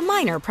treatments a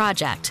minor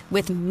project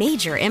with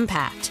major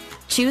impact.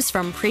 Choose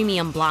from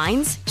premium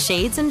blinds,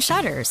 shades, and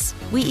shutters.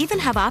 We even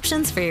have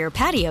options for your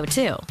patio,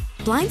 too.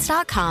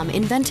 Blinds.com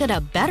invented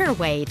a better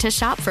way to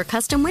shop for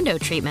custom window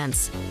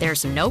treatments.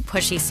 There's no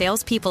pushy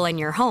salespeople in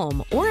your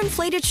home or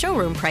inflated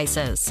showroom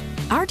prices.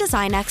 Our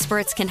design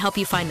experts can help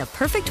you find the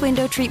perfect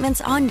window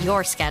treatments on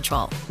your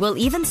schedule. We'll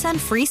even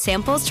send free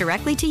samples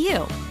directly to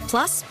you.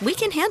 Plus, we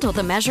can handle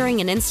the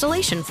measuring and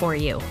installation for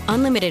you.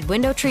 Unlimited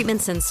window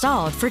treatments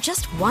installed for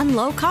just one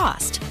low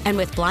cost. And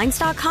with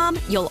Blinds.com,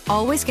 you'll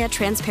always get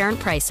transparent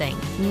pricing.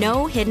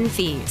 No hidden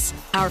fees.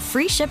 Our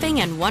free shipping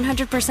and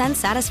 100%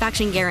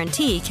 satisfaction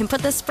guarantee can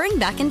put the spring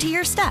back into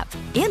your step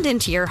and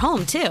into your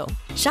home, too.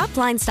 Shop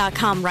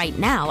Blinds.com right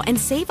now and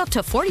save up to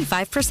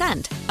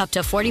 45%. Up to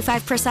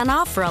 45%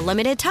 off for a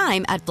limited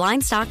time at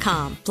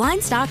Blinds.com.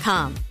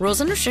 Blinds.com. Rules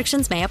and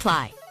restrictions may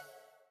apply.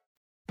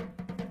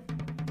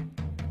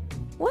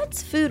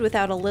 What's food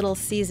without a little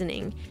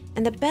seasoning?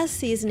 And the best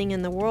seasoning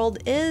in the world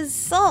is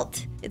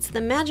salt. It's the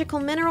magical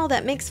mineral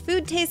that makes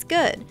food taste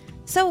good.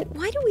 So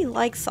why do we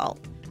like salt?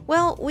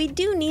 Well, we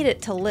do need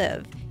it to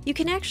live. You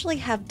can actually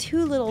have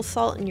too little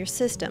salt in your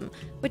system,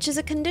 which is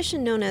a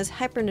condition known as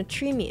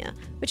hypernatremia,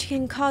 which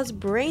can cause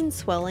brain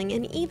swelling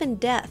and even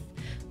death.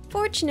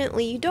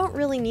 Fortunately, you don't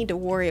really need to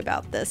worry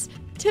about this.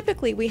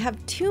 Typically, we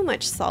have too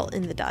much salt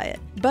in the diet.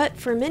 But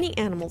for many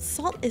animals,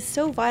 salt is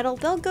so vital,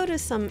 they'll go to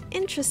some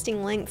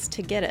interesting lengths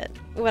to get it.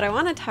 What I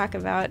want to talk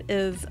about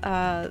is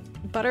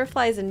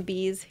butterflies and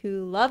bees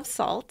who love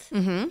salt,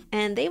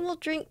 and they will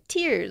drink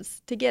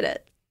tears to get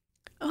it.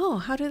 Oh,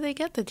 how do they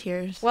get the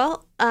tears?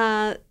 Well,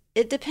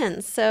 it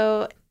depends.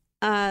 So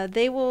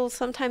they will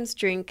sometimes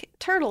drink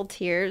turtle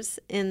tears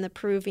in the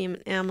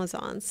Peruvian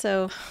Amazon.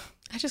 So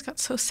I just got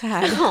so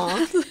sad.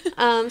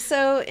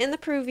 So in the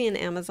Peruvian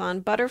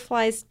Amazon,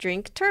 butterflies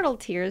drink turtle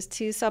tears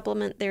to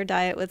supplement their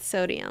diet with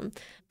sodium.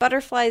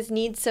 Butterflies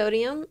need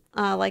sodium,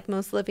 like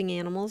most living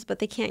animals, but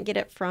they can't get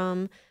it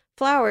from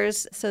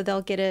flowers, so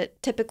they'll get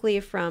it typically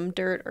from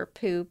dirt or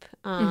poop,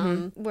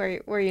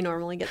 where you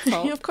normally get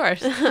salt. Of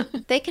course.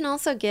 They can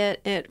also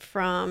get it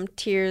from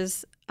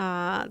tears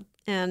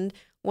And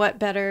what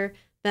better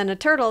than a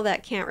turtle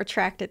that can't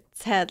retract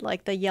its head,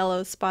 like the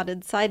yellow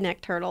spotted side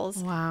neck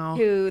turtles. Wow.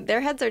 Who their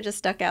heads are just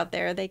stuck out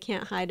there. They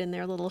can't hide in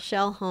their little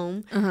shell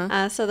home.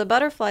 So the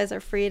butterflies are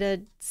free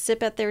to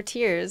sip at their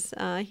tears.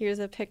 Here's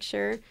a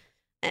picture.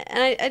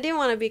 And I do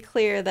want to be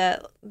clear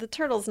that the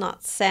turtle's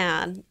not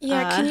sad.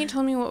 Yeah, can you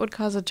tell me what would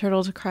cause a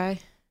turtle to cry?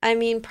 I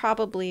mean,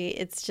 probably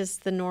it's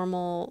just the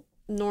normal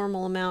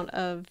amount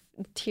of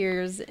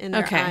tears in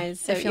their eyes.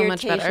 So I feel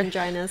much better. irritation,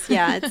 dryness.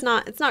 Yeah, it's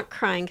not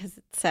crying because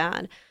it's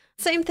sad.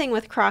 Same thing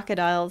with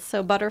crocodiles.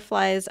 So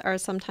butterflies are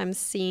sometimes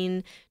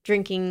seen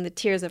drinking the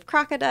tears of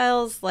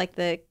crocodiles, like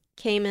the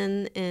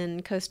caiman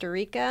in Costa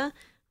Rica.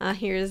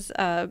 Here's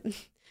a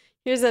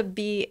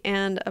bee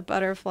and a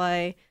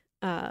butterfly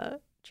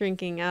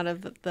drinking out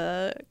of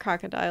the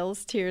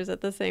crocodile's tears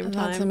at the same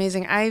time. That's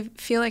amazing. I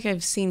feel like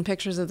I've seen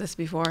pictures of this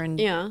before and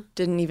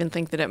didn't even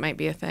think that it might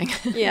be a thing.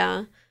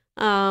 Yeah.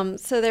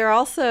 So there are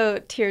also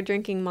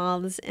tear-drinking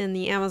moths in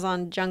the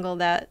Amazon jungle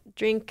that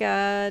drink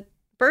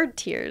bird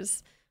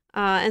tears.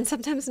 And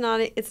sometimes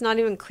it's not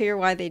even clear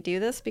why they do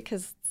this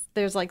because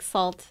there's like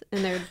salt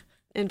in their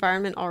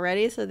environment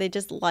already. So they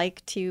just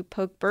like to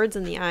poke birds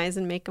in the eyes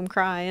and make them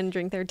cry and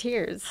drink their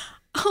tears.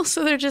 Oh,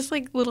 so they're just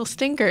like little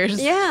stinkers.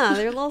 Yeah,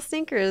 they're little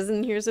stinkers.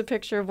 And here's a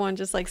picture of one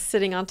just like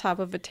sitting on top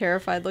of a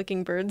terrified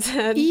looking bird's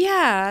head.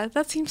 Yeah,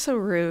 that seems so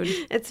rude.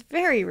 It's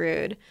very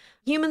rude.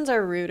 Humans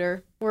are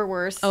ruder. We're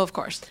worse. Oh, of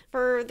course.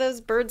 For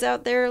those birds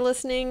out there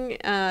listening,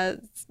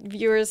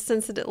 listeners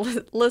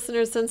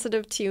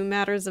sensitive to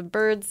matters of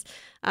birds,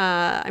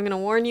 I'm going to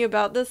warn you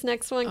about this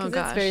next one because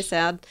it's very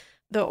sad.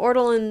 The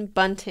ortolan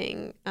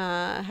bunting.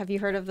 Have you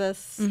heard of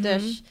this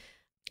dish?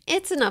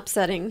 It's an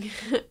upsetting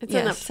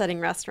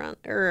restaurant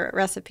or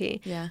recipe.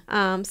 Yeah.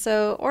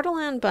 So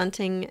ortolan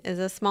bunting is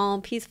a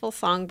small, peaceful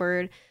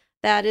songbird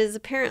that is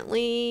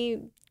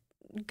apparently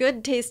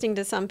good tasting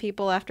to some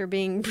people after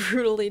being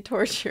brutally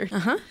tortured.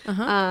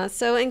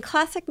 So in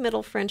classic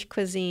Middle French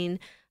cuisine,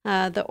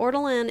 the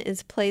ortolan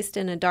is placed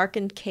in a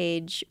darkened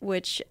cage,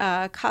 which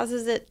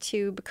causes it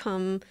to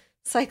become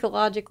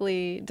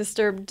psychologically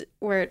disturbed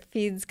where it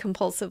feeds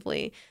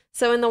compulsively.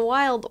 So in the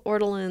wild,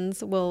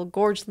 ortolans will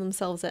gorge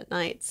themselves at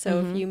night.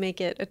 So if you make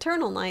it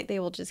eternal night,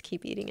 they will just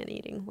keep eating and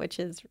eating, which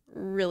is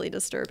really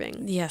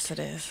disturbing. Yes, it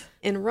is.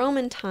 In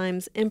Roman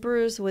times,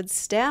 emperors would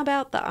stab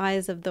out the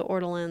eyes of the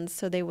ortolans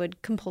so they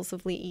would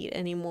compulsively eat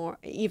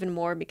even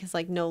more because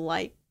like no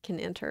light can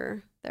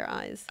enter their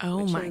eyes.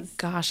 Oh my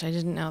gosh, I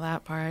didn't know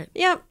that part.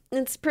 Yep,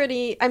 it's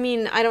pretty, I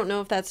mean, I don't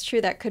know if that's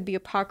true. That could be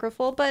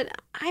apocryphal, but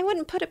I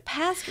wouldn't put it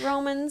past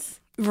Romans.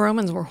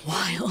 Romans were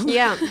wild.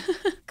 Yeah.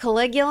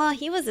 Caligula,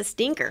 he was a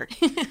stinker.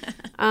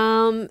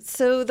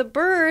 So the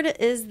bird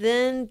is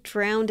then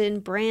drowned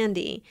in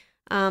brandy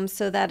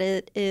so that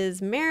it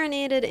is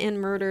marinated and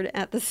murdered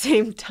at the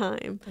same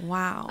time.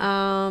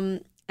 Wow.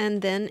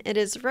 And then it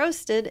is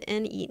roasted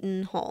and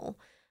eaten whole.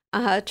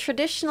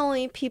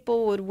 Traditionally,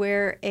 people would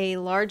wear a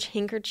large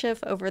handkerchief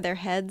over their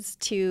heads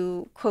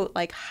to, quote,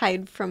 like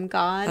hide from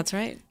God. That's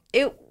right.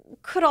 It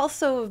could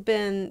also have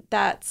been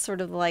that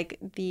sort of like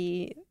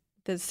the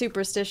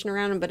superstition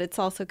around it, but it's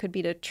also could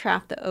be to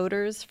trap the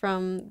odors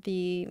from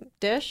the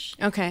dish.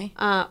 Okay.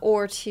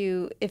 Or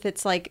to, if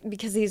it's like,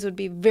 because these would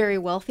be very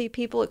wealthy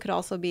people, it could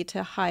also be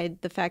to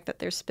hide the fact that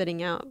they're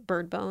spitting out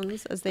bird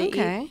bones as they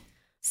eat.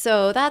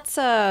 So that's,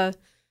 I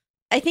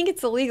think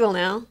it's illegal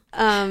now.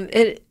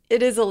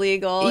 It is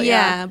illegal.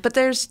 Yeah, but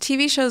there's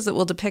TV shows that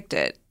will depict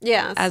it.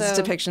 Yeah. As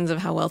depictions of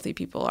how wealthy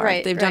people are.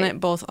 Right, They've done it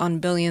both on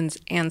Billions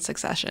and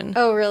Succession.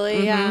 Oh,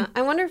 really? Yeah.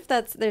 I wonder if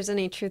there's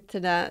any truth to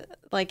that.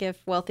 Like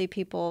if wealthy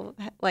people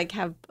like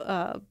have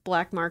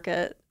black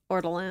market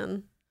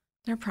ortolan.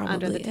 There probably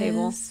under the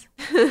table. is.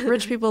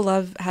 Rich people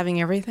love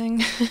having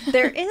everything.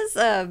 There is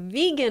a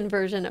vegan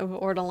version of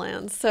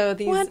ortolan. So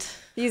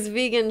these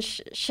vegan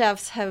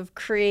chefs have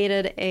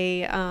created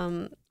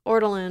a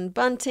ortolan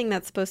bunting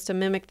that's supposed to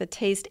mimic the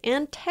taste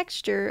and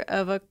texture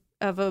of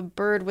a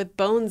bird with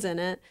bones in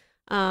it,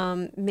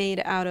 made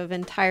out of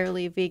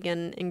entirely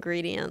vegan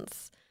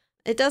ingredients.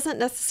 It doesn't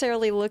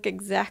necessarily look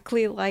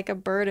exactly like a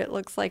bird. It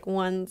looks like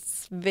one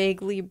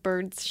vaguely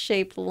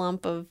bird-shaped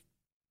lump of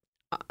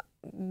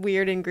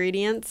weird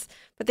ingredients,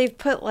 but they've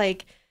put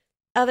like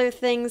other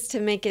things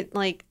to make it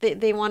like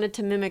they wanted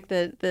to mimic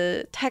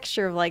the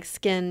texture of like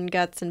skin,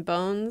 guts, and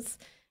bones.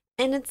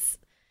 And it's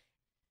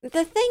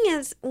the thing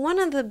is, one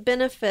of the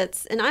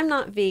benefits, and I'm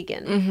not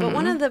vegan, but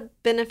one of the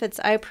benefits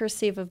I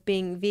perceive of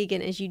being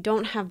vegan is you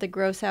don't have the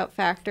gross out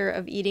factor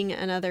of eating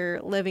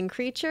another living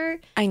creature.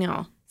 I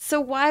know. So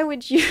why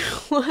would you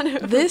want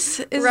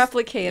to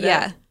replicate it?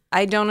 Yeah.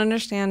 I don't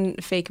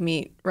understand fake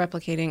meat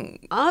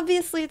replicating.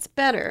 Obviously, it's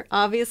better.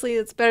 Obviously,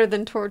 it's better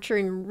than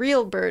torturing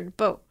real bird,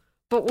 but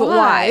why?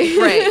 Why?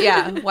 Right,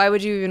 yeah. Why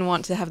would you even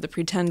want to have the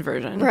pretend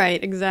version?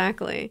 Right,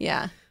 exactly.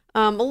 Yeah.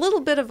 A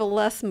little bit of a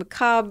less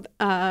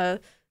macabre,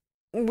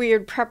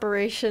 weird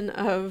preparation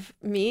of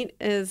meat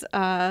is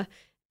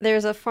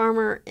there's a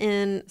farmer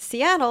in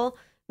Seattle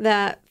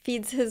that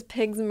feeds his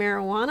pigs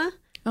marijuana.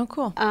 Oh,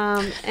 cool.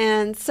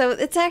 And so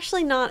it's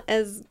actually not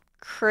as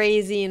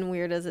crazy and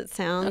weird as it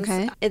sounds.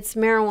 Okay. It's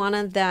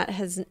marijuana that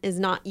is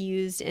not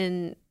used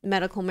in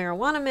medical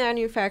marijuana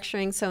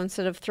manufacturing. So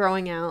instead of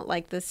throwing out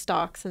like the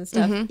stalks and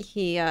stuff,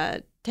 he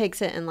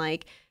takes it and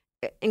like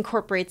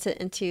incorporates it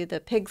into the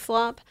pig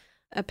slop.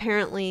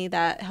 Apparently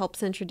that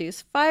helps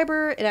introduce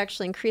fiber. It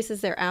actually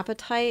increases their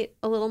appetite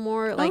a little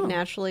more, like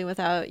naturally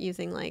without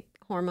using like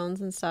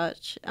hormones and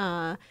such.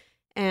 And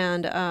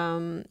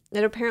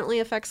it apparently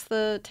affects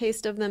the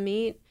taste of the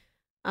meat.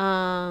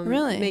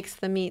 Really? Makes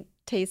the meat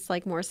taste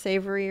like more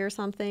savory or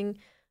something.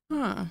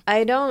 Huh.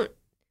 I'm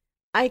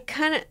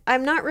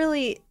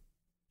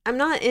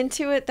not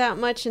into it that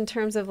much in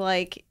terms of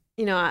like,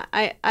 you know,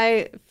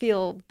 I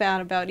feel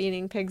bad about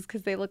eating pigs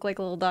because they look like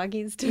little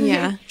doggies to me.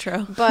 Yeah,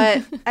 true.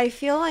 But I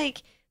feel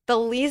like the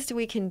least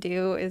we can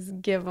do is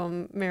give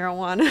them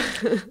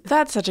marijuana.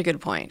 That's such a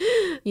good point.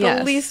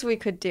 The least we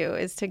could do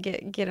is to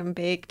get them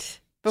baked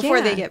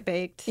before they get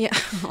baked. Yeah.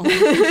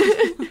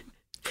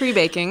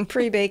 Pre-baking.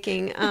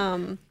 Pre-baking.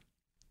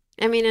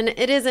 I mean, and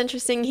it is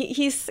interesting.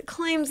 He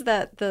claims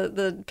that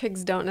the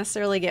pigs don't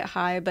necessarily get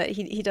high, but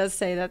he does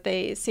say that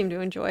they seem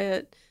to enjoy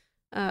it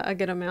a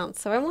good amount.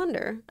 So I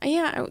wonder.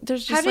 Yeah,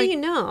 there's just how do you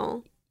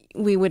know?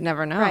 We would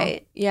never know.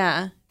 Right.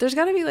 Yeah. There's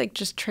got to be like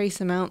just trace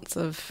amounts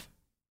of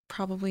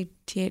probably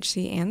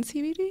THC and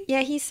CBD.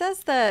 Yeah, he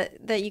says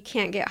that you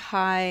can't get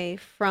high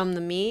from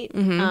the meat,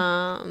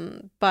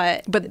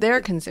 but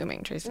they're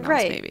consuming trace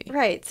amounts, maybe.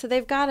 Right. So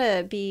there's got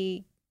to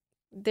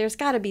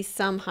be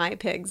some high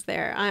pigs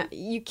there.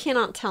 You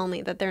cannot tell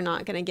me that they're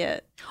not going to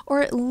get,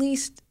 or at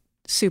least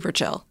super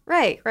chill.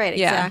 Right. Yeah.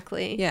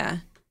 Exactly. Yeah.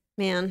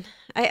 Man,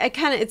 I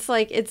kind of, it's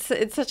like it's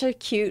such a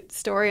cute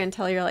story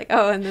until you're like,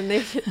 oh, and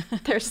then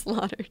they're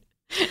slaughtered.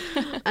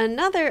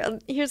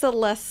 Here's a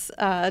less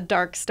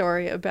dark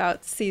story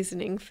about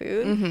seasoning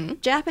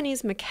food.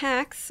 Japanese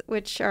macaques,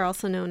 which are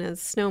also known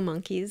as snow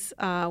monkeys,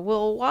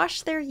 will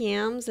wash their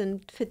yams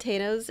and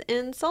potatoes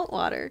in salt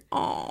water.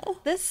 Oh,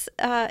 this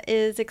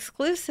is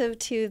exclusive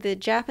to the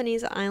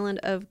Japanese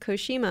island of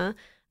Koshima.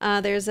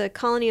 There's a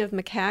colony of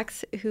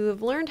macaques who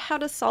have learned how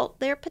to salt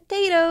their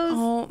potatoes.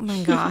 Oh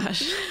my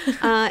gosh.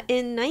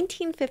 In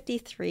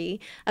 1953,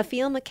 a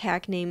field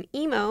macaque named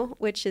Imo,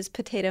 which is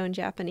potato in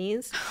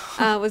Japanese,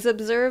 was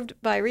observed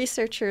by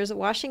researchers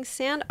washing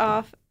sand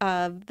off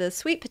of the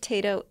sweet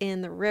potato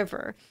in the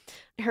river.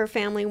 Her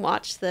family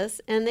watched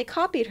this and they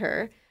copied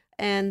her.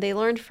 And they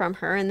learned from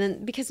her. And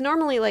then, because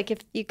normally, like, if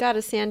you got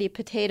a sandy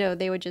potato,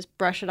 they would just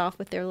brush it off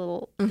with their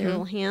little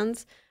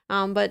hands.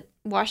 But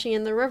washing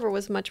in the river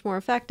was much more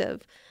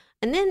effective.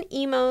 And then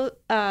Imo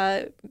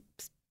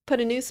put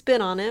a new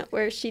spin on it,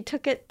 where she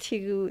took it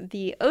to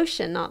the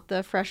ocean, not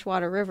the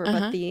freshwater river,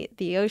 but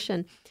the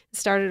ocean,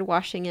 started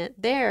washing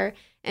it there.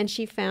 And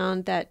she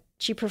found that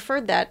she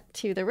preferred that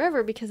to the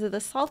river because of the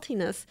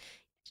saltiness.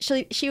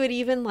 She would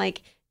even,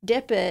 like,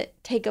 dip it,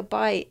 take a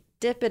bite,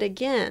 dip it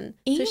again.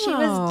 Ew. So she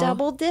was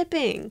double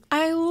dipping.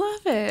 I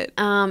love it.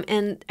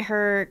 And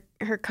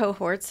her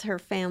cohorts, her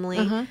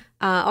family,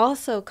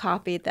 also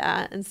copied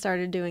that and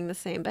started doing the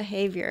same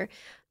behavior.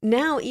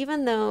 Now,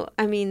 even though,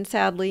 I mean,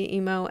 sadly,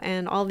 Imo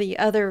and all the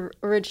other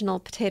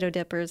original potato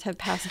dippers have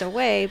passed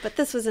away, but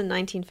this was in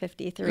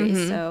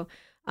 1953, so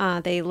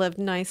they lived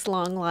nice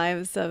long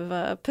lives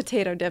of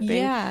potato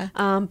dipping. Yeah.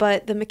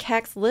 But the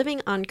macaques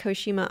living on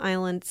Koshima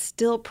Island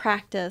still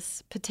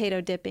practice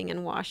potato dipping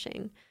and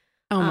washing.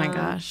 Oh my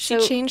gosh. She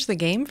changed the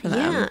game for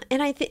them. Yeah.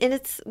 And and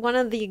it's one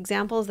of the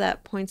examples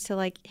that points to,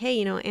 like, hey,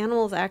 you know,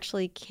 animals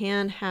actually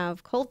can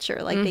have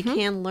culture. Like they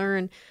can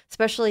learn,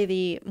 especially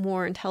the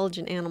more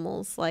intelligent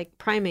animals like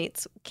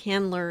primates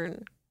can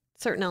learn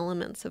certain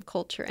elements of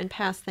culture and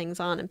pass things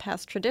on and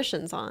pass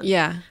traditions on.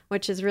 Yeah.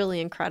 Which is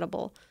really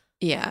incredible.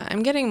 Yeah.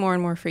 I'm getting more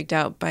and more freaked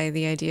out by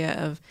the idea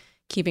of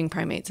keeping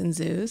primates in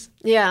zoos.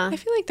 Yeah. I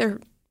feel like they're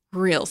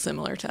real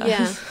similar to us.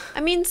 Yeah.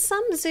 I mean,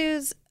 some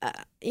zoos,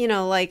 you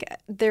know, like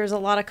there's a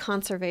lot of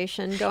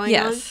conservation going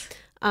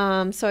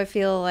on. So I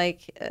feel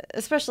like,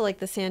 especially like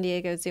the San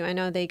Diego Zoo, I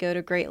know they go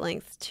to great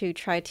lengths to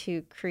try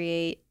to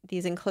create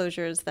these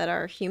enclosures that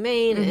are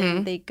humane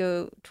and they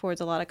go towards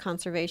a lot of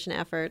conservation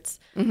efforts.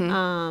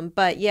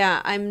 But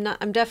yeah,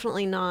 I'm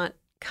definitely not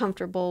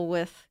comfortable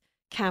with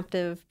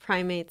captive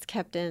primates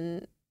kept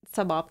in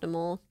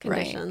suboptimal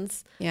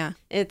conditions. Right. Yeah.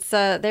 It's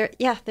they're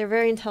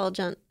very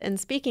intelligent. And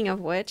speaking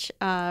of which,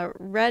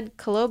 red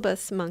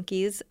colobus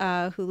monkeys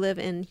who live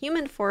in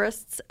human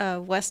forests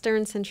of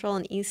Western, Central,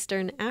 and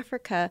Eastern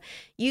Africa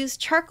use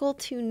charcoal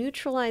to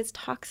neutralize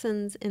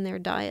toxins in their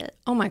diet.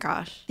 Oh my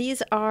gosh.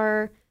 These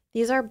are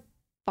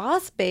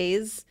boss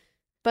bays,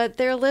 but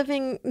they're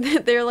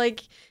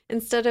like,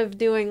 instead of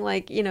doing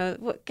like, you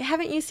know,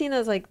 haven't you seen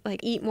those like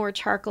eat more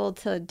charcoal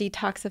to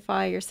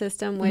detoxify your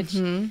system, which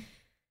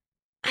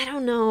I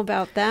don't know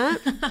about that,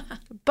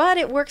 but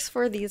it works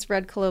for these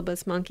red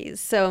colobus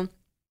monkeys. So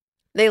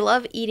they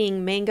love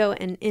eating mango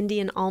and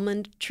Indian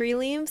almond tree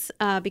leaves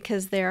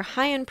because they're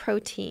high in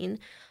protein.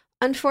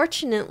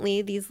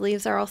 Unfortunately, these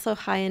leaves are also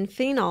high in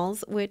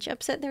phenols, which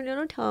upset their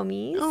little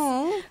tummies.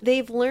 Aww.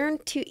 They've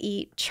learned to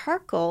eat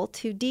charcoal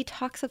to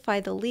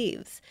detoxify the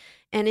leaves.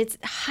 and it's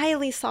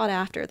highly sought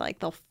after. Like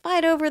they'll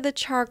fight over the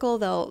charcoal.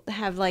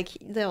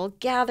 They'll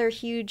gather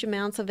huge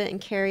amounts of it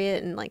and carry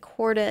it and like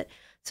hoard it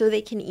so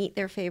they can eat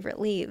their favorite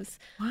leaves.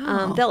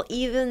 Wow.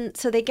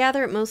 They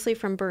gather it mostly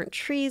from burnt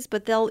trees,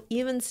 but they'll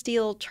even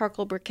steal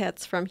charcoal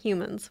briquettes from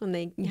humans when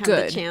they have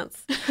the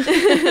chance.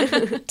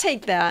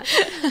 Take that.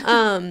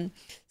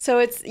 So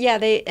it's,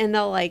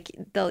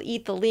 they'll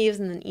eat the leaves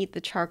and then eat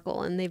the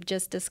charcoal. And they've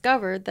just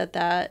discovered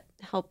that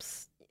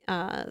helps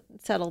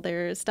settle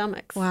their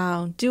stomachs.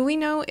 Wow. Do we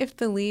know if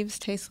the leaves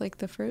taste like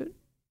the fruit?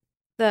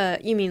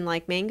 You mean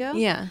like mango?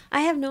 Yeah.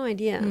 I have no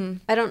idea.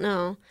 I don't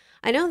know.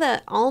 I know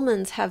that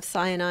almonds have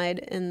cyanide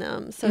in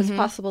them, so it's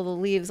possible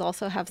the leaves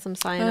also have some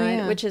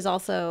cyanide, which is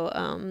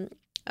also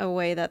a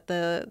way that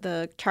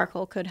the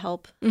charcoal could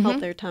help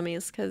their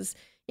tummies. Because,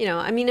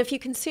 if you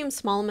consume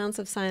small amounts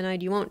of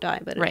cyanide, you won't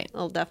die, but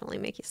it'll definitely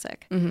make you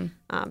sick.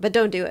 But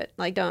don't do it.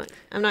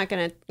 I'm not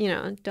going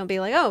to, don't be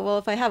like, oh, well,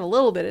 if I have a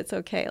little bit, it's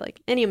okay. Like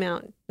any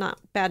amount, not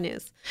bad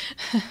news.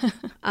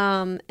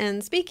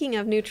 And speaking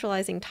of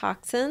neutralizing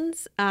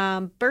toxins,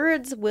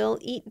 birds will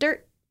eat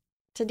dirt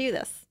to do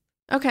this.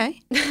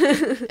 Okay.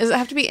 Does it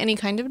have to be any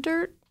kind of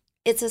dirt?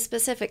 It's a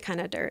specific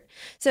kind of dirt.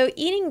 So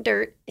eating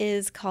dirt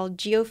is called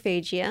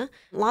geophagia.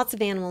 Lots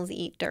of animals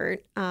eat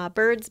dirt,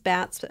 birds,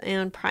 bats,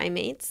 and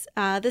primates.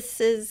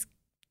 This is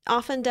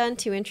often done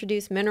to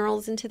introduce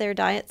minerals into their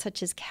diet,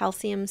 such as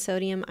calcium,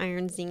 sodium,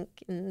 iron,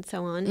 zinc, and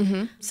so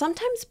on.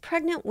 Sometimes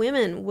pregnant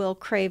women will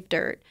crave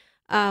dirt,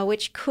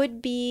 which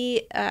could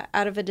be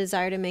out of a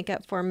desire to make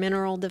up for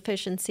mineral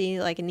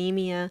deficiency like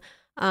anemia,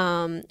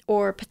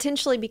 or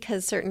potentially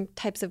because certain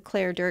types of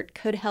clay or dirt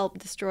could help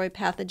destroy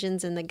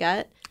pathogens in the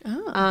gut.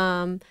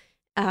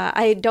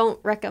 I don't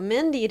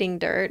recommend eating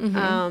dirt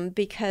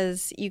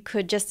because you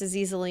could just as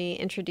easily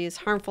introduce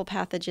harmful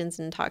pathogens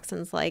and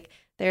toxins. Like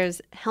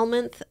there's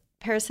helminth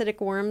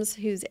parasitic worms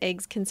whose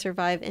eggs can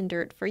survive in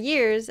dirt for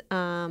years,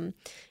 and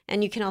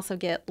you can also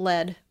get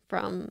lead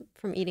from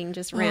eating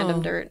just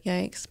random dirt.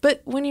 Yikes.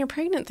 But when you're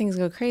pregnant, things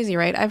go crazy,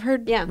 right? I've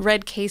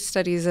read case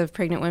studies of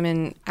pregnant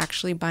women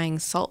actually buying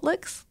salt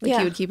licks, like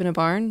you would keep in a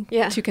barn,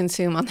 to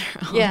consume on their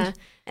own. Yeah.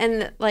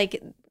 And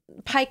like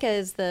pica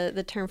is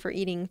the term for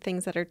eating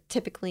things that are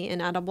typically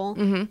inedible.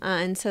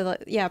 And so,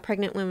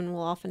 pregnant women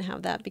will often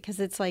have that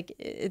because it's like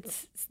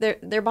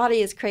their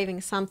body is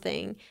craving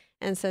something.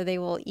 And so they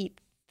will eat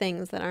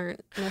things that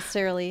aren't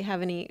necessarily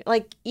have any,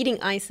 like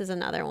eating ice is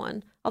another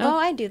one. Although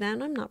I do that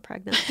and I'm not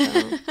pregnant, so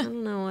I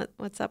don't know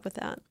what's up with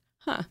that.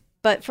 Huh.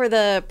 But for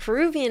the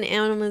Peruvian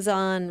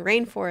Amazon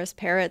rainforest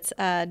parrots,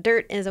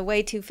 dirt is a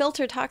way to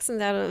filter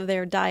toxins out of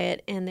their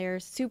diet, and they're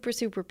super,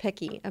 super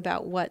picky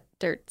about what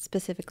dirt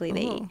specifically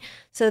they eat.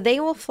 So they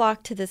will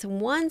flock to this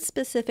one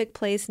specific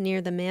place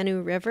near the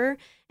Manu River,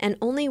 and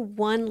only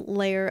one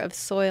layer of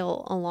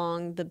soil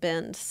along the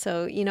bend.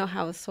 So you know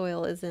how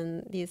soil is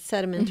in these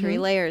sedimentary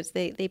layers.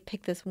 They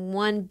pick this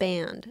one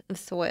band of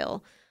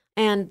soil.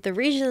 And the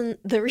reason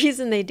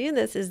they do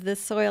this is this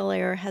soil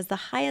layer has the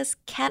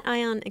highest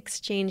cation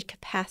exchange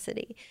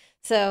capacity.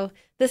 So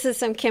this is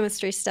some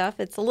chemistry stuff.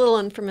 It's a little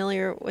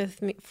unfamiliar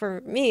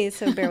for me,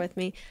 so bear with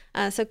me.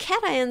 So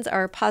cations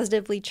are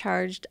positively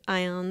charged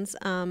ions.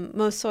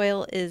 Most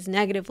soil is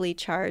negatively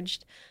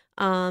charged.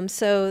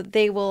 So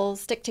they will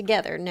stick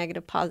together,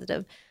 negative,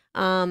 positive.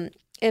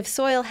 If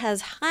soil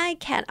has high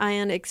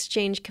cation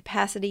exchange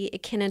capacity,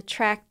 it can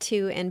attract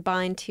to and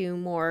bind to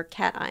more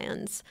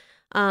cations.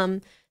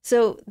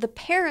 So the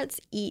parrots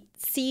eat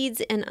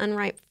seeds and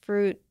unripe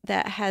fruit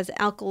that has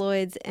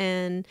alkaloids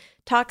and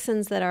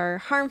toxins that are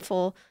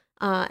harmful,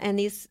 and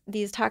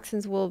these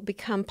toxins will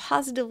become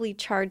positively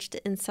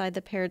charged inside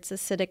the parrot's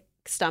acidic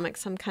stomach,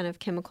 some kind of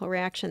chemical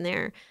reaction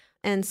there.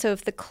 And so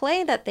if the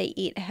clay that they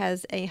eat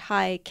has a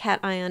high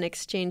cation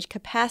exchange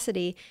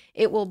capacity,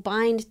 it will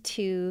bind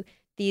to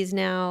these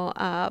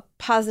now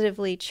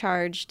positively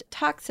charged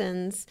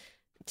toxins.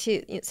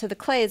 So the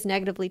clay is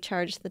negatively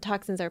charged, the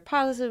toxins are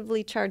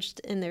positively charged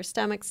in their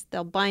stomachs,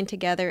 they'll bind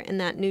together, and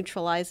that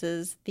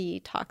neutralizes the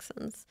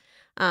toxins.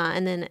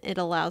 And then it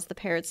allows the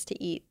parrots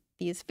to eat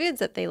these foods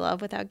that they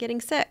love without getting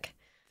sick.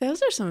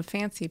 Those are some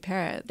fancy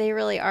parrots. They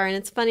really are, and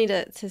it's funny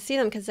to see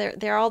them because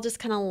they're all just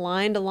kind of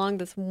lined along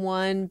this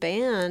one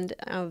band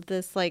of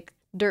this like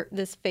dirt,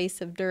 this face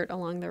of dirt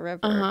along the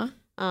river.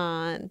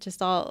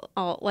 Just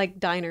all like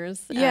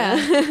diners. Yeah,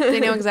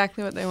 they know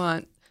exactly what they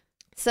want.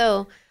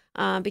 So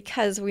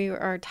because we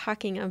are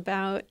talking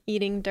about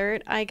eating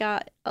dirt, I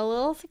got a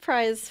little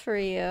surprise for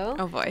you.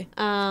 Oh boy.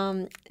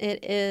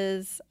 It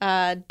is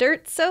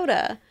dirt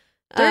soda.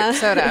 Dirt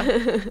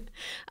soda.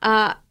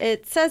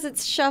 It says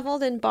it's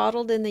shoveled and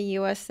bottled in the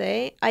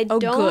USA.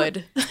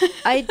 Good.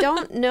 I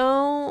don't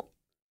know.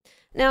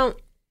 Now,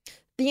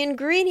 the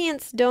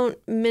ingredients don't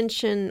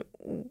mention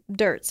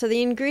dirt. So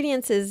the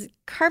ingredients is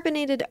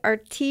carbonated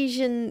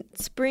artesian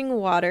spring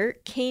water,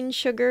 cane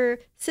sugar,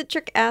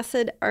 citric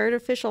acid,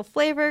 artificial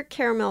flavor,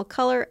 caramel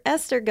color,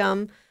 ester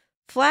gum,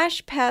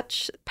 flash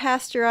patch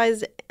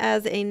pasteurized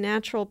as a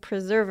natural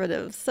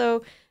preservative.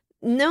 So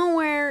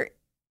nowhere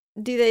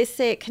do they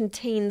say it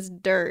contains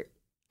dirt.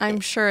 I'm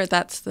sure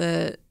that's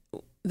the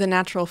the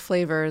natural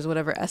flavors,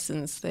 whatever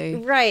essence they...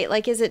 Right.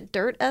 Like, is it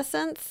dirt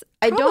essence?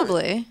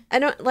 Probably. I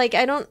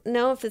don't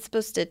know if it's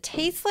supposed to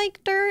taste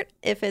like dirt,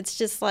 if it's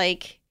just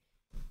like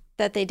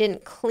that they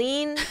didn't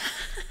clean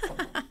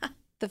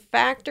the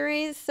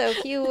factories. So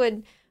if you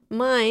would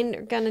mind,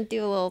 we're going to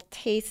do a little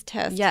taste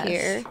test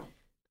here.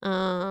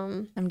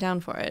 I'm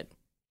down for it.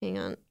 Hang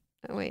on.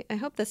 Oh, wait. I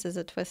hope this is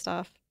a twist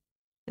off.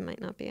 It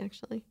might not be,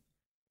 actually.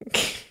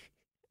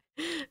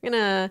 I'm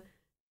gonna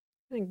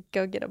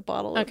go get a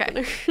bottle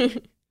opener.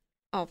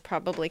 I'll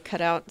probably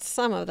cut out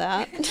some of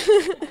that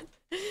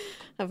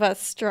of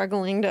us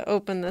struggling to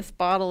open this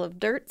bottle of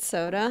dirt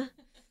soda.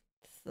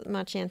 It's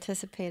much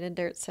anticipated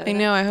dirt soda. I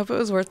know. I hope it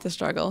was worth the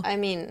struggle. I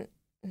mean,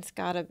 it's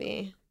gotta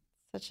be.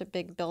 Such a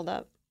big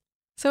buildup.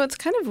 So it's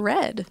kind of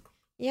red.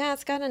 Yeah,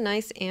 it's got a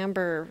nice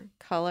amber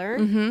color.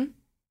 Mm-hmm.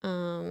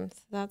 So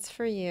that's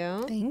for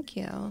you. Thank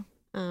you.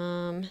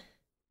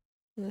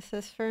 This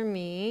is for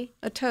me.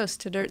 A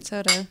toast to dirt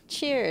soda.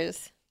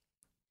 Cheers.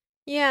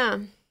 Yeah.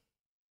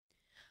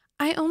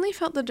 I only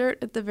felt the dirt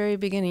at the very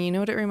beginning. You know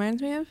what it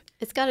reminds me of?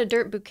 It's got a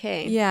dirt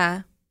bouquet.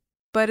 Yeah.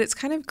 But it's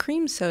kind of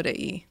cream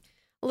soda-y.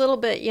 A little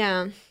bit,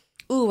 yeah.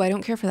 Ooh, I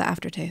don't care for the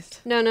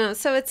aftertaste. No.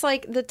 So it's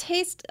like the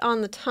taste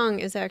on the tongue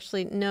is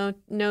actually no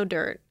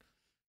dirt.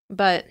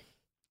 But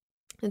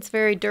it's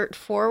very dirt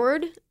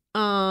forward.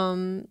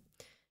 And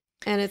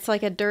it's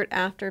like a dirt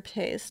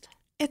aftertaste.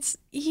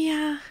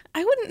 I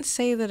wouldn't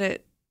say that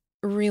it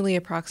really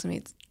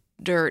approximates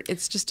dirt.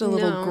 It's just a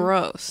little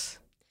gross.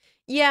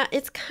 Yeah,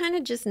 it's kind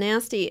of just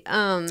nasty.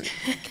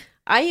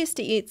 I used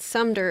to eat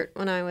some dirt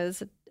when I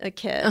was a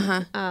kid.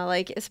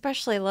 Like,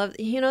 especially love,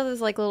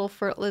 those like little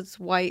those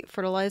white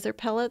fertilizer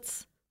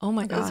pellets? Oh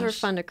my gosh. Those were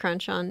fun to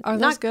crunch on. Are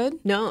those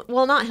good? No,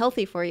 well, not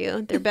healthy for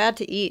you. They're bad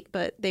to eat,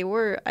 but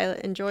I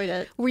enjoyed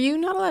it. Were you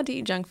not allowed to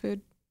eat junk food?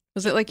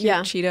 Was it like your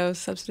Cheetos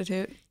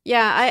substitute?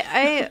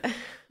 Yeah,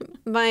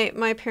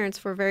 my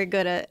parents were very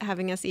good at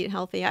having us eat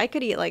healthy. I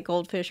could eat like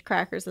goldfish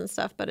crackers and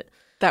stuff, but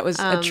that was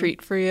a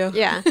treat for you.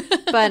 Yeah,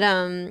 but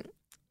I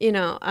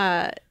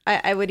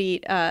would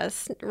eat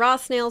raw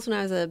snails when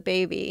I was a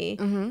baby.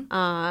 Mm-hmm.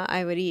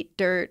 I would eat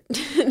dirt.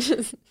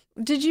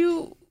 Did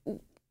you?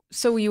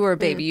 So you were a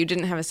baby. You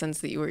didn't have a sense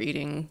that you were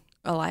eating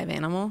a live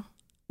animal?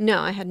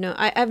 No, I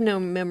have no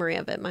memory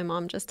of it. My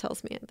mom just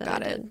tells me that I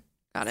did.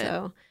 Got it.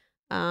 So.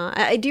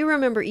 I do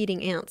remember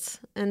eating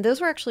ants, and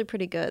those were actually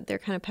pretty good. They're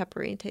kind of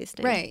peppery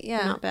tasting. Right,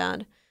 yeah. Not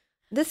bad.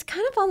 This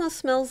kind of almost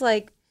smells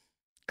like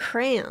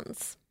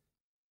crayons.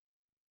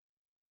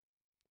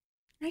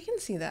 I can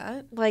see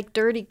that. Like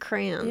dirty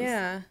crayons.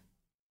 Yeah.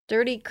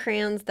 Dirty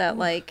crayons that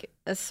like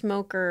a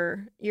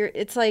smoker,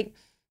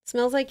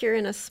 smells like you're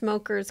in a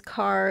smoker's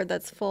car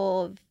that's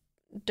full of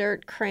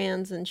dirt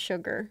crayons and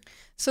sugar.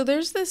 So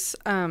there's this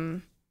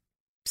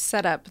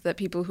setup that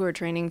people who are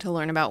training to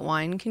learn about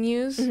wine can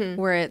use,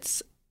 where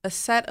it's a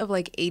set of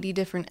like 80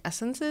 different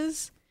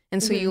essences.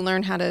 And so you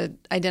learn how to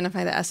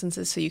identify the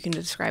essences so you can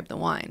describe the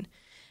wine.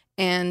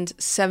 And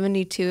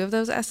 72 of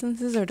those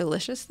essences are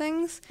delicious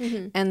things.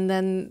 And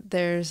then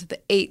there's the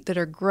 8 that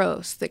are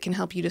gross that can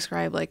help you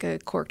describe like a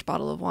corked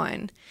bottle of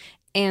wine.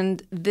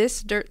 And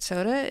this dirt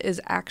soda is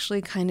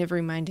actually kind of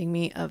reminding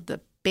me of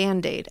the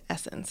Band-Aid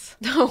essence.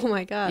 Oh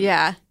my God.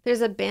 Yeah.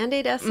 There's a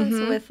Band-Aid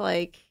essence with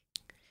like...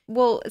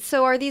 Well,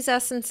 so are these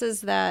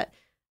essences that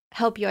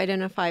help you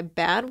identify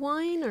bad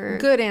wine or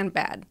good and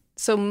bad?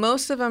 So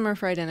most of them are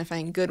for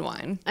identifying good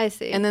wine. I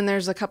see. And then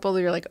there's a couple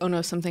that you're like, oh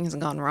no, something has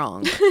gone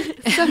wrong.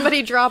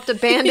 Somebody dropped a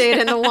Band-Aid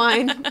in the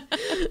wine.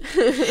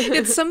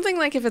 It's something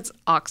like if it's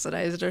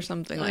oxidized or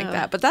something like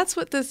that. But that's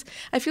what this,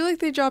 I feel like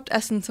they dropped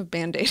essence of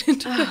Band-Aid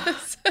into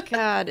this.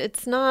 God,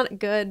 it's not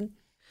good.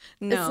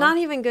 No. It's not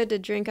even good to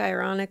drink,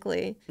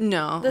 ironically.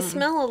 No. The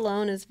smell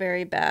alone is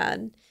very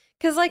bad.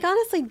 Because like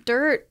honestly,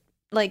 dirt,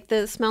 like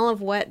the smell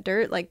of wet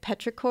dirt, like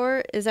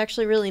petrichor, is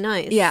actually really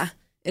nice. Yeah,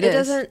 it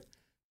is.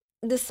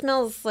 This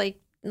smells like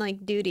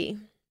duty.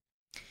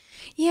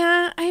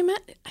 Yeah, I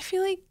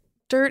feel like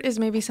dirt is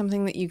maybe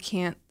something that you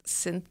can't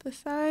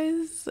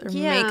synthesize or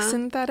make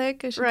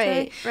synthetic, I should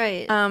say.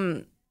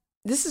 Right.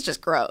 This is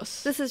just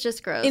gross.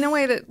 In a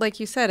way that, like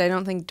you said, I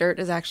don't think dirt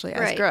is actually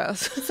as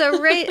gross.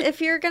 So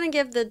if you're going to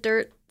give the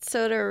dirt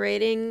soda a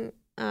rating,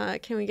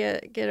 can we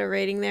get a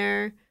rating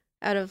there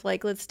out of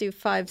like, let's do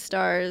 5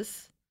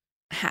 stars.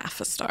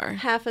 Half a star.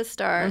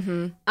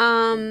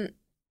 Mm-hmm.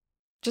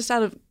 Just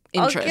out of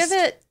interest. I'll give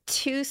it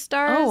 2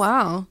 stars. Oh,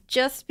 wow.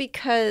 Just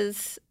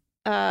because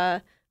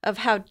of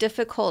how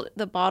difficult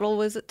the bottle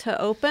was to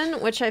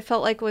open, which I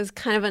felt like was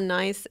kind of a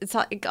nice, it's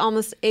like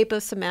almost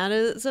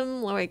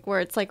aposematism, like where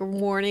it's like a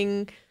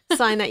warning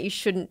sign that you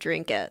shouldn't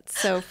drink it.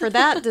 So for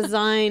that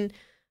design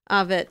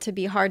of it to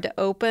be hard to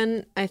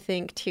open, I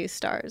think 2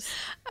 stars.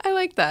 I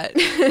like that.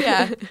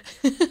 Yeah.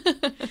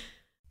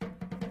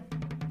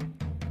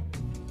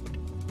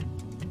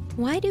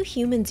 Why do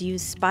humans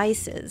use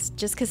spices?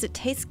 Just because it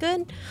tastes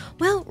good?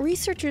 Well,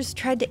 researchers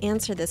tried to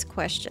answer this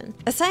question.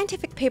 A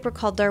scientific paper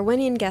called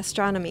Darwinian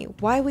Gastronomy,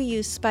 Why We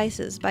Use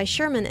Spices by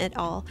Sherman et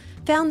al.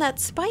 Found that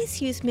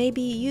spice use may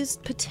be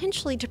used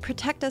potentially to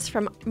protect us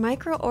from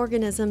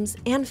microorganisms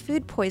and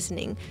food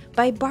poisoning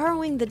by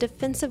borrowing the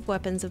defensive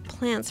weapons of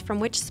plants from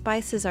which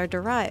spices are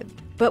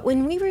derived. But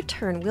when we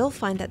return, we'll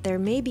find that there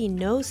may be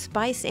no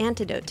spice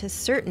antidote to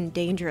certain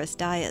dangerous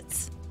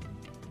diets.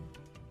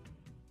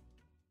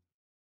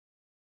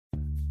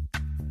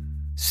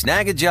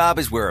 Snag-a-Job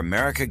is where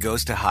America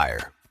goes to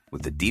hire,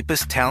 with the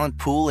deepest talent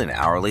pool in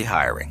hourly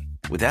hiring.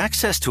 With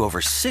access to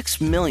over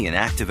 6 million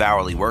active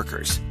hourly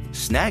workers,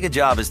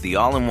 Snag-a-Job is the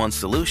all-in-one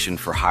solution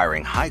for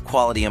hiring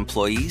high-quality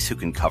employees who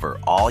can cover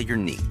all your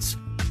needs.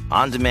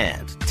 On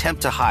demand, temp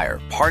to hire,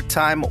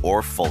 part-time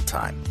or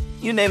full-time.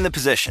 You name the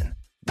position.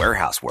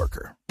 Warehouse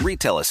worker,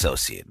 retail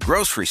associate,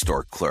 grocery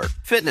store clerk,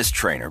 fitness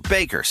trainer,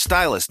 baker,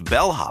 stylist,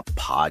 bellhop,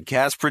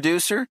 podcast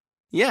producer.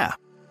 Yeah,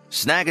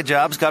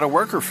 Snag-a-Job's got a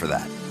worker for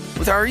that.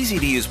 With our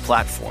easy-to-use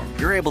platform,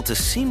 you're able to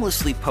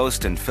seamlessly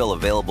post and fill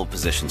available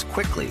positions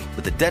quickly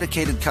with a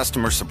dedicated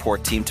customer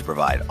support team to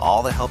provide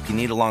all the help you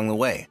need along the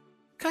way.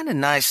 Kind of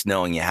nice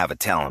knowing you have a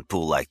talent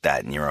pool like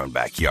that in your own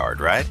backyard,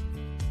 right?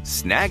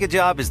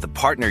 Snag-a-Job is the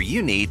partner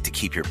you need to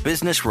keep your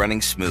business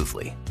running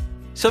smoothly.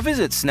 So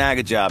visit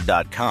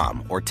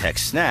snagajob.com or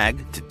text SNAG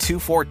to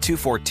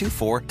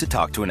 242424 to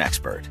talk to an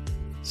expert.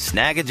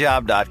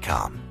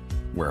 Snagajob.com,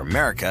 where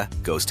America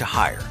goes to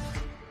hire.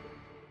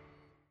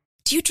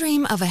 Do you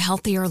dream of a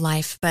healthier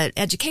life, but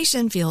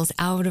education feels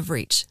out of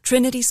reach?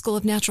 Trinity School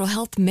of Natural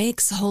Health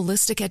makes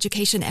holistic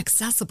education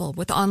accessible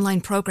with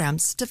online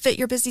programs to fit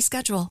your busy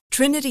schedule.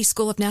 Trinity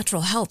School of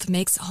Natural Health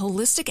makes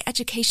holistic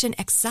education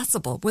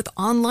accessible with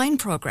online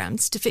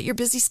programs to fit your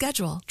busy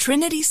schedule.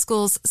 Trinity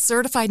School's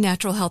Certified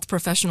Natural Health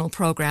Professional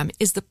Program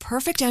is the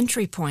perfect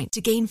entry point to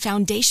gain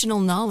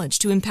foundational knowledge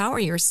to empower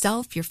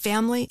yourself, your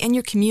family, and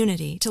your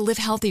community to live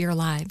healthier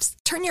lives.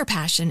 Turn your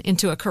passion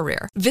into a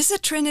career.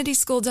 Visit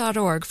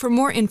trinityschool.org for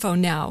more info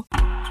now.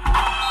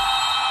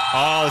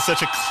 Oh,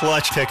 such a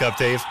clutch pickup,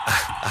 Dave.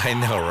 I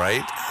know,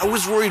 right? I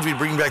was worried we'd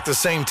bring back the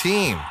same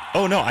team.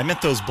 Oh, no, I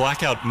meant those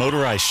blackout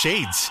motorized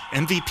shades.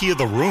 MVP of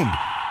the room.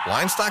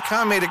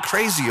 Blinds.com made it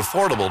crazy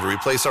affordable to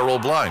replace our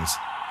old blinds.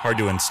 Hard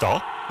to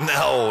install?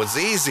 No, it's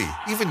easy.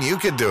 Even you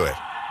could do it.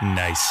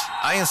 Nice.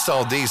 I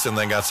installed these and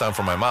then got some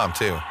for my mom,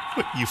 too.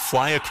 What, you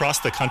fly across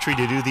the country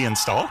to do the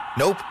install?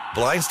 Nope.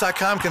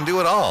 Blinds.com can do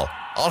it all.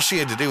 All she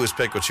had to do was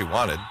pick what she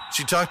wanted.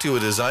 She talked to a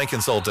design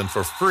consultant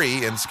for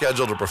free and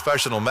scheduled a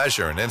professional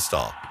measure and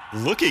install.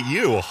 Look at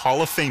you,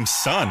 Hall of Fame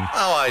son.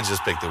 Oh, I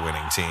just picked the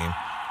winning team.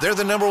 They're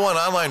the #1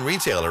 online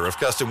retailer of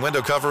custom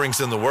window coverings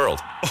in the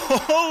world.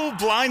 Oh,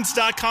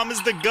 Blinds.com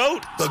is the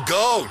GOAT. The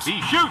GOAT!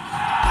 He shoots!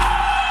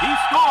 He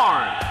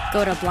scores!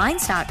 Go to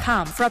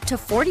Blinds.com for up to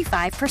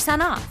 45%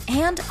 off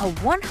and a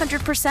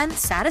 100%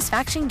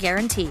 satisfaction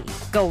guarantee.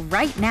 Go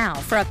right now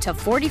for up to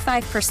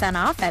 45%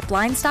 off at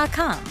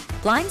Blinds.com.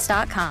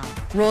 Blinds.com.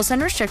 Rules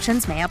and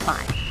restrictions may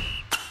apply.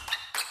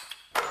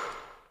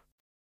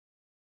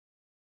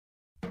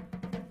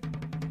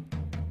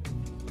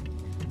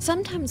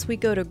 Sometimes we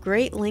go to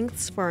great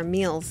lengths for our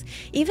meals,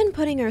 even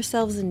putting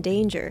ourselves in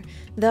danger.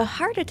 The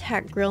Heart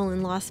Attack Grill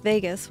in Las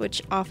Vegas,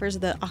 which offers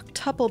the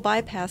octuple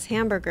bypass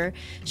hamburger,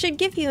 should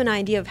give you an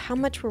idea of how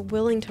much we're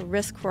willing to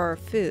risk for our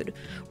food.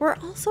 We're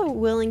also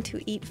willing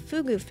to eat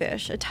fugu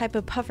fish, a type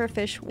of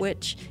pufferfish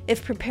which,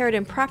 if prepared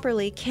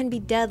improperly, can be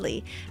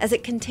deadly, as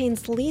it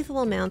contains lethal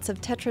amounts of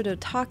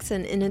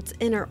tetrodotoxin in its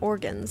inner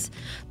organs.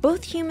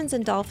 Both humans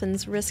and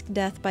dolphins risk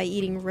death by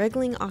eating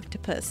wriggling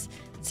octopus.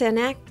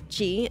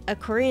 Sanakji, a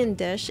Korean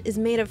dish, is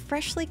made of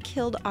freshly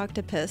killed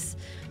octopus.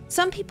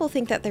 Some people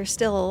think that they're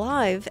still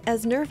alive,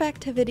 as nerve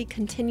activity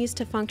continues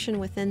to function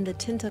within the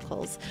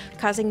tentacles,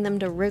 causing them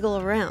to wriggle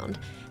around.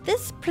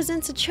 This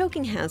presents a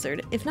choking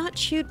hazard. If not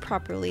chewed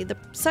properly, the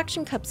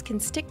suction cups can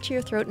stick to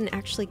your throat and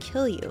actually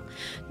kill you.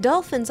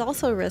 Dolphins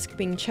also risk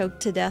being choked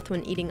to death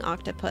when eating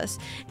octopus,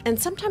 and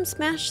sometimes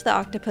smash the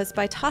octopus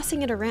by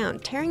tossing it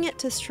around, tearing it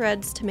to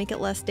shreds to make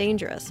it less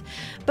dangerous.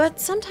 But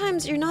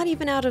sometimes you're not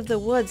even out of the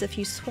woods if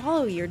you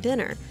swallow your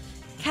dinner.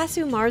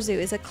 Casu marzu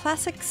is a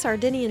classic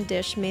Sardinian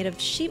dish made of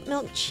sheep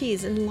milk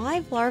cheese and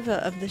live larvae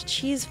of the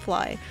cheese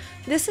fly.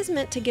 This is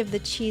meant to give the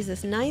cheese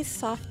this nice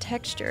soft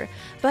texture,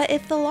 but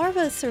if the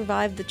larvae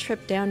survive the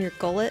trip down your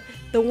gullet,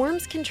 the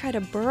worms can try to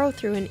burrow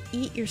through and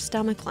eat your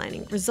stomach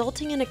lining,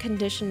 resulting in a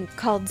condition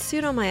called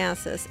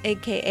pseudomyiasis,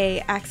 aka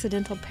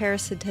accidental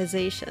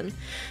parasitization.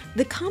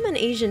 The common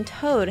Asian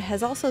toad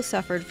has also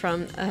suffered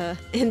from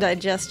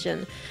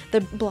indigestion.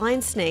 The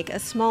blind snake, a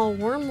small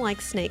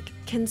worm-like snake,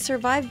 can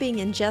survive being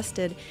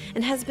ingested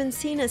and has been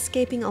seen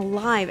escaping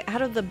alive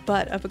out of the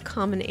butt of a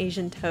common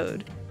Asian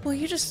toad. Well,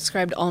 you just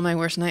described all my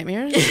worst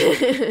nightmares.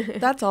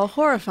 That's all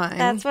horrifying.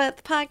 That's what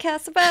the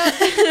podcast's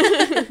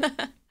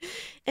about.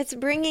 It's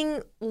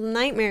bringing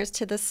nightmares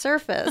to the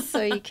surface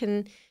so you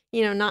can,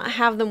 not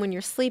have them when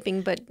you're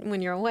sleeping, but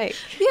when you're awake.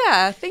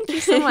 Yeah, thank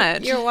you so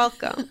much. You're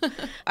welcome.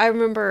 I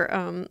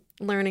remember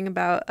learning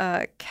about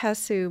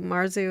Kasu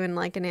Marzu in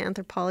like an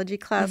anthropology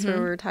class where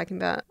we were talking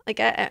about like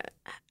I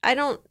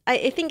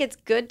think it's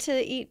good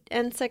to eat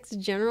insects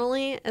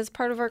generally as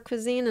part of our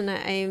cuisine,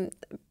 and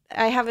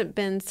I haven't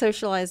been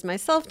socialized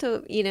myself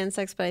to eat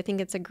insects, but I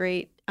think it's a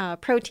great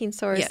protein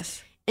source.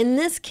 Yes. In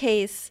this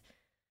case,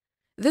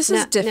 this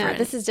is different. No,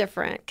 this is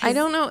different. I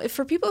don't know.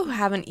 For people who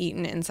haven't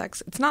eaten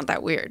insects, it's not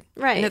that weird.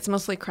 Right. And it's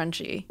mostly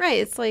crunchy. Right.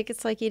 It's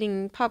like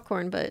eating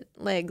popcorn, but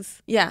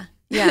legs. Yeah.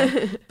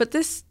 Yeah. But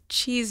this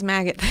cheese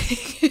maggot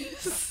thing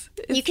is...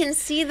 You can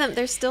see them.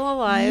 They're still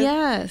alive.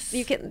 Yes.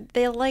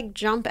 They like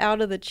jump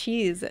out of the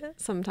cheese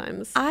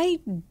sometimes. I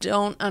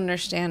don't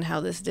understand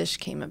how this dish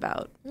came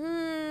about.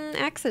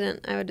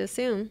 Accident, I would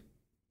assume.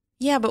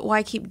 Yeah, but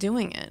why keep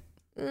doing it?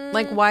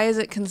 Like, why is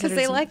it considered?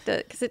 Because they liked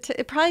it. Because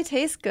it probably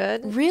tastes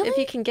good. Really? If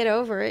you can get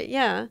over it,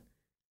 yeah.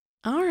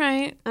 All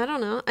right. I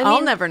don't know.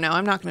 I'll never know.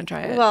 I'm not going to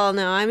try it. Well,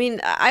 no. I mean,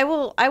 I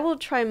will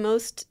try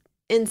most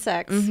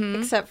insects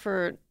except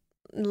for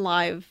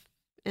live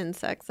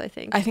insects, I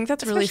think. I think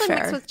that's really fair.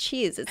 Especially mixed with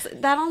cheese.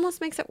 That almost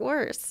makes it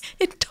worse.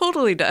 It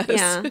totally does.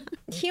 Yeah.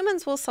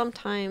 Humans will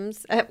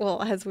sometimes,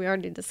 well, as we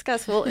already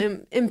discussed, will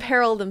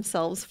imperil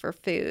themselves for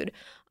food.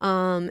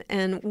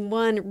 And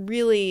one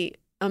really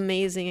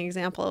amazing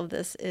example of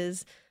this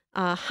is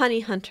honey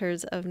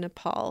hunters of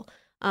Nepal.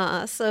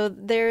 So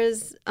there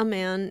is a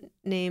man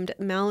named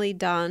Mali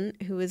Dan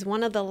who is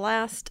one of the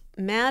last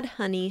mad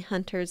honey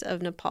hunters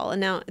of Nepal. And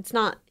now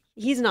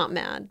he's not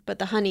mad, but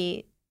the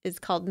honey is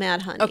called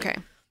mad honey. Okay.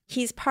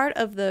 He's part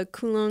of the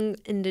Kulung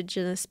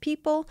indigenous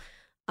people,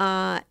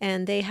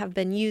 and they have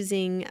been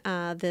using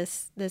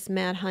this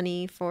mad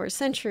honey for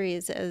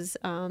centuries as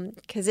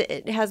because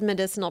it has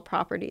medicinal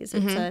properties.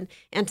 It's an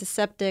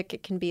antiseptic.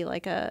 It can be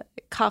like a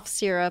cough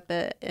syrup,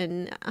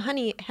 and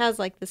honey has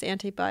like this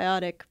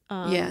antibiotic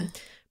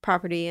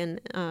property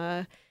and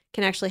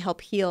can actually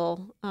help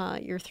heal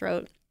your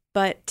throat.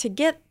 But to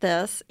get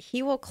this,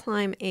 he will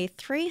climb a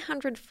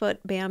 300-foot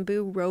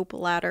bamboo rope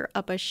ladder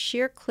up a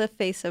sheer cliff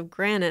face of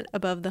granite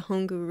above the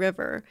Hongu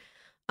River.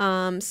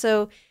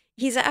 So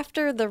he's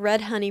after the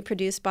red honey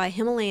produced by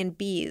Himalayan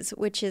bees,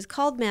 which is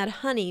called mad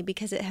honey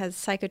because it has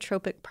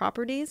psychotropic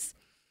properties.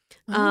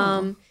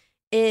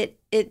 It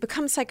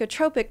becomes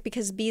psychotropic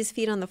because bees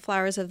feed on the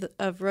flowers of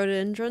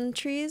rhododendron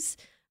trees,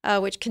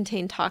 which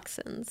contain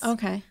toxins.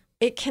 Okay.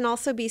 It can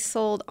also be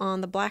sold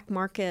on the black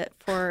market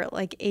for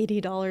like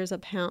 $80 a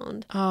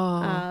pound.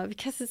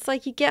 Because it's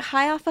like you get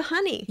high off of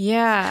honey.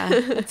 Yeah,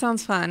 it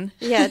sounds fun.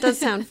 Yeah, it does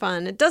sound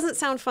fun. It doesn't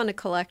sound fun to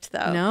collect,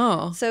 though.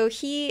 No. So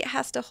he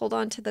has to hold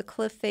on to the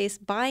cliff face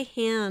by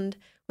hand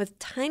with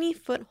tiny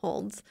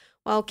footholds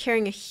while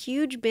carrying a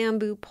huge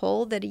bamboo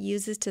pole that he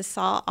uses to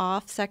saw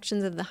off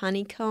sections of the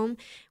honeycomb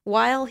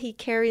while he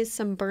carries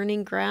some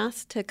burning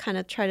grass to kind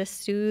of try to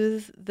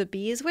soothe the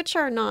bees, which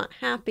are not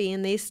happy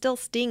and they still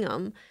sting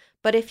him.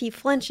 But if he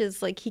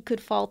flinches, like, he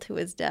could fall to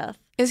his death.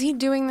 Is he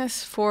doing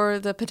this for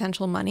the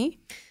potential money?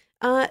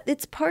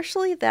 It's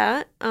partially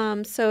that.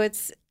 So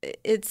it's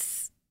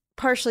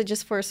partially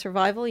just for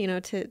survival,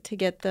 to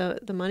get the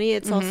money.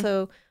 It's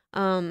also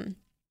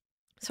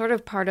sort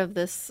of part of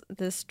this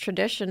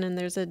tradition, and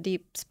there's a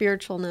deep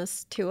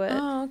spiritualness to it.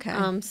 Oh,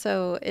 okay.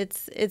 So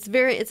it's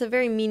a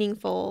very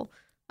meaningful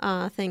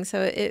thing.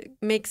 So it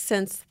makes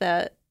sense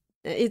that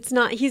he's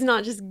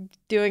not just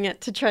doing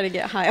it to try to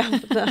get high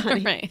off the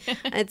honey. Right.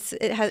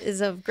 It is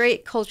of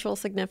great cultural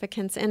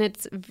significance, and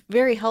it's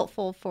very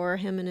helpful for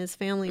him and his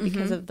family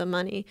because of the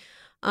money,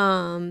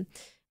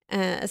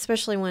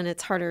 especially when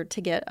it's harder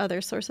to get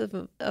other sources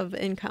of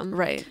income.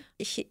 Right.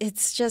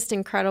 It's just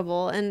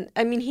incredible. And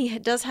I mean, he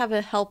does have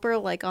a helper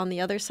like on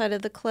the other side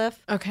of the cliff.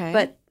 Okay.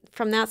 But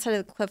from that side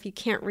of the cliff, you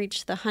can't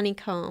reach the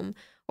honeycomb.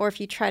 Or if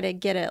you try to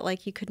get it,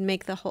 like you could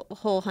make the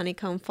whole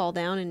honeycomb fall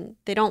down, and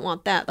they don't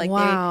want that. Like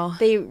wow.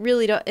 they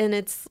really don't, and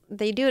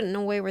they do it in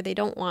a way where they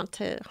don't want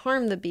to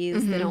harm the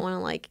bees. They don't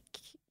want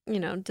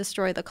to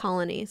destroy the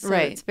colony. So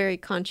it's very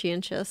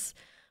conscientious.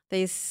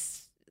 They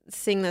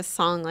sing this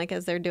song like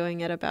as they're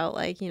doing it about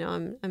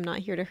I'm not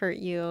here to hurt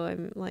you.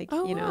 I'm like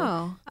it's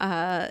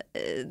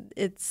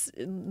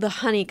the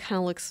honey kind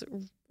of looks a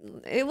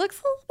little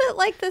bit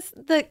like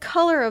the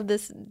color of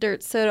this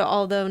dirt soda,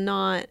 although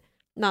not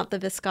the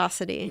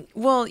viscosity.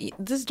 Well,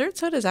 this dirt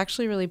soda is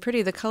actually really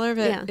pretty. The color of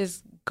it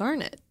is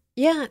garnet.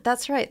 Yeah,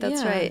 that's right.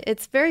 That's right.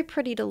 It's very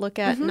pretty to look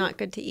at, not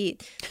good to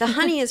eat. The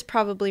honey is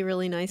probably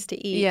really nice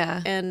to eat.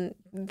 Yeah. And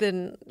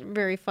then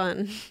very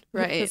fun.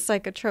 Right. With the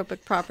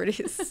psychotropic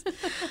properties.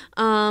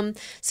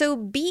 So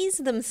bees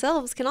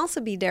themselves can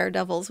also be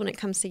daredevils when it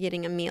comes to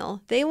getting a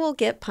meal. They will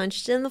get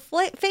punched in the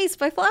face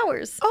by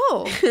flowers.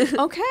 Oh,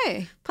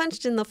 okay.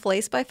 Punched in the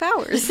face by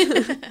flowers.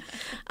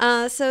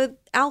 So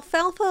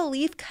alfalfa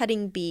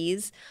leaf-cutting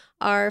bees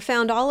are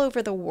found all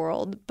over the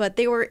world, but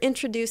they were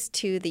introduced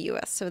to the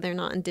U.S., so they're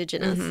not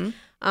indigenous.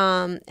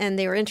 And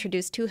they were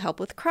introduced to help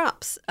with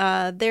crops.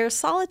 They're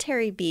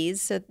solitary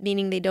bees, so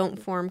meaning they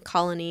don't form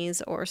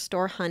colonies or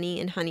store honey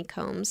in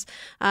honeycombs.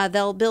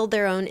 They'll build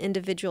their own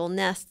individual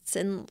nests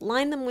and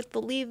line them with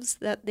the leaves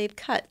that they've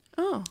cut.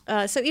 Oh.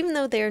 So even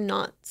though they're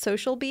not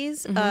social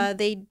bees,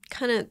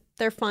 they're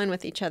they're fine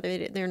with each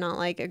other. They're not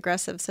like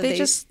aggressive. So they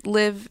just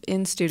live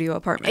in studio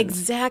apartments.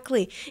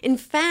 Exactly. In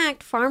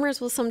fact, farmers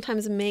will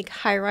sometimes make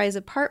high-rise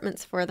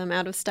apartments for them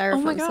out of styrofoam.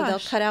 Oh my So they'll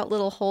gosh. cut out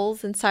little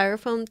holes in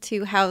styrofoam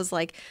to house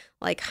like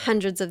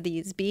hundreds of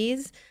these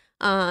bees.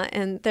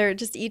 And they're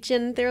just each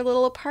in their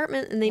little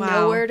apartment, and they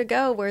know Wow. where to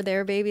go, where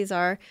their babies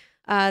are.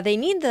 They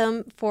need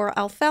them for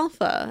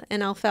alfalfa,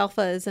 and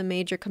alfalfa is a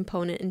major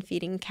component in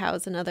feeding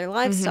cows and other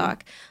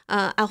livestock.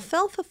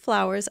 Alfalfa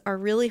flowers are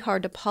really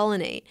hard to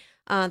pollinate.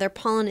 Their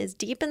pollen is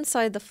deep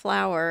inside the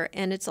flower,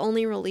 and it's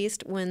only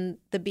released when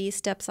the bee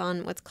steps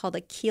on what's called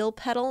a keel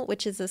petal,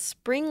 which is a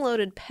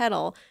spring-loaded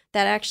petal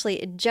that actually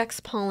ejects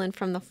pollen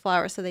from the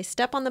flower. So they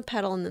step on the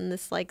petal, and then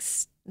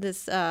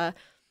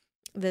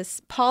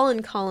this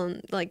pollen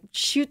column like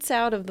shoots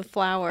out of the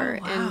flower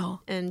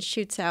and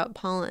shoots out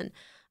pollen.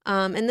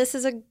 And this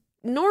is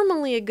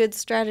normally a good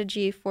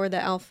strategy for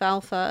the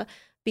alfalfa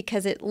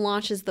because it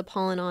launches the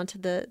pollen onto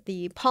the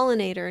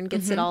pollinator and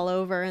gets it all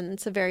over. And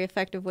it's a very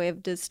effective way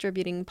of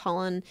distributing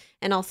pollen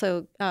and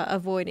also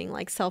avoiding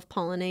like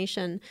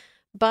self-pollination.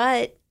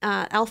 But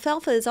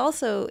alfalfa is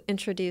also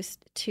introduced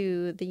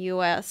to the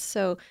U.S.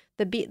 So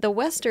the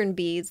western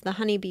bees, the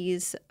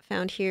honeybees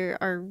found here,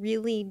 are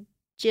really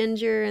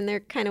ginger and they're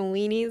kind of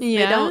weenies.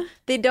 Yeah.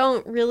 They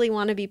don't really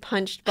want to be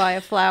punched by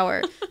a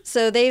flower.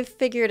 So they've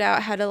figured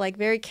out how to like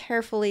very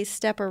carefully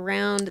step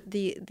around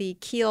the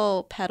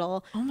keel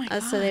petal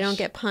so they don't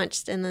get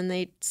punched, and then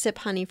they sip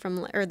honey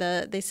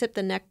they sip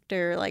the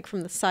nectar like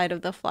from the side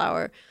of the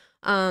flower.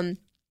 But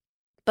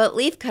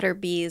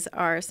leafcutter bees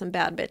are some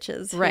bad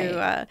bitches. Right.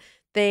 Who,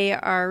 they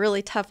are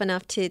really tough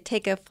enough to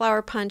take a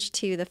flower punch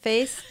to the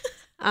face.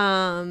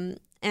 And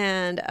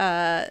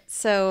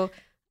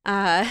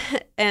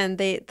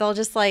they'll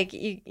just like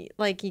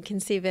you can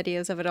see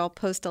videos of it. I'll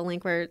post a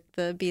link where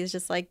the bees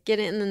just like get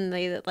in and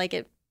they like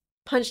get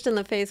punched in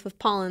the face with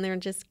pollen there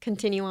and just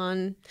continue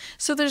on.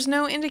 So there's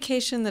no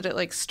indication that it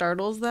like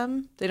startles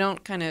them? They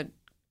don't kind of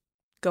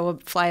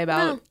fly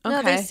about?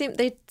 No,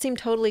 they seem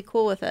totally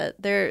cool with it.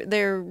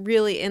 They're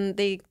really, and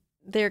they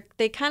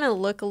kind of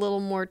look a little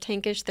more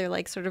tankish. They're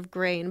like sort of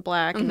gray and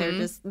black, and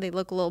they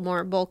look a little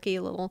more bulky,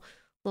 a little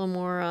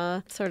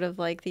more sort of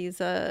like these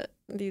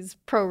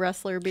pro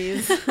wrestler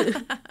bees.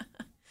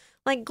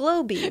 Like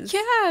glow bees.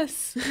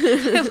 Yes.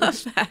 I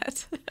love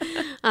that.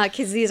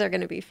 Because these are going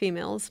to be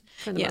females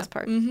for the most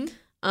part.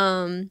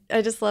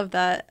 I just love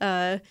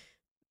that.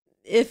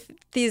 If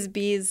these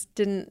bees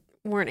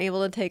weren't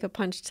able to take a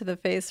punch to the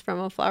face from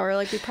a flower,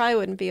 like we probably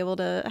wouldn't be able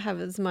to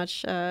have as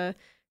much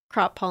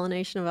crop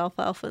pollination of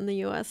alfalfa in the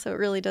U.S. So it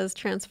really does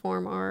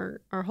transform our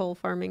whole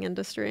farming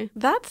industry.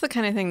 That's the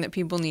kind of thing that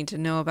people need to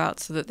know about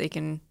so that they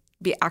can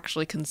be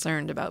actually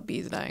concerned about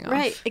bees dying off.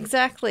 Right,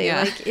 exactly.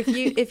 Yeah. Like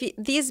if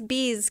these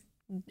bees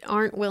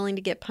aren't willing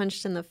to get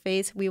punched in the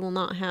face, we will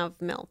not have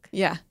milk.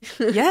 Yeah.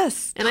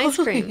 Yes. And ice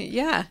cream.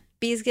 Yeah.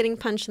 Bees getting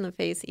punched in the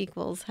face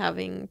equals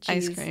having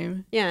cheese. Ice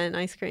cream. Yeah, and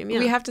ice cream. Yeah.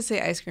 We have to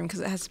say ice cream because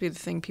it has to be the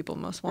thing people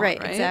most want,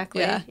 right?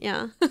 Exactly.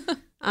 Yeah.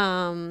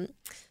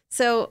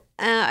 So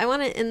I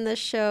want to end the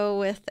show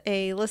with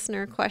a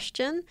listener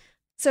question.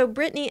 So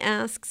Brittany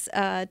asks,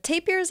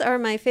 tapirs are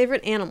my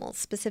favorite animals,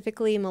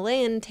 specifically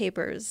Malayan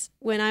tapirs.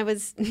 When I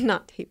was,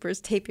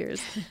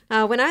 tapirs.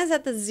 When I was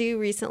at the zoo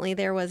recently,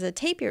 there was a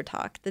tapir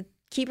talk. The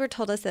keeper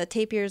told us that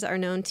tapirs are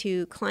known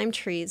to climb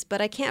trees, but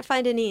I can't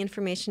find any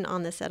information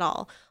on this at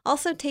all.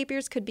 Also,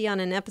 tapirs could be on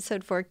an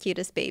episode for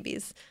Cutest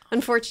Babies.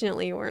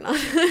 Unfortunately, we're not.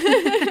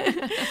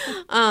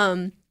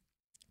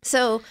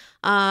 So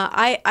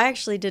I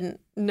actually didn't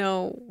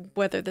know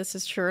whether this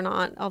is true or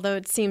not, although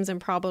it seems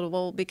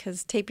improbable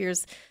because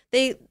tapirs,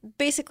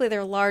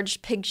 they're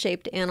large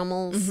pig-shaped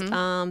animals.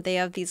 They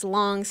have these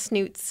long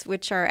snoots,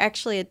 which are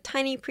actually a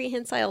tiny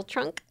prehensile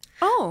trunk.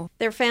 Oh.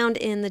 They're found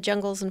in the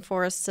jungles and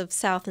forests of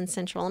South and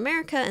Central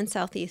America and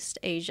Southeast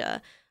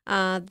Asia.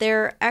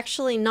 They're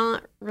actually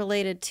not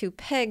related to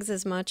pigs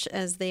as much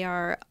as they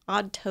are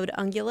odd-toed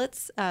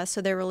ungulates,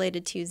 so they're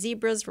related to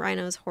zebras,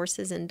 rhinos,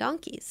 horses, and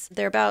donkeys.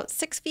 They're about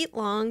 6 feet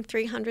long,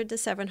 300 to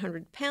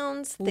 700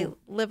 pounds. Ooh. They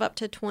live up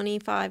to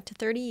 25 to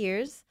 30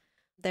 years.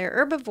 They're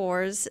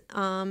herbivores,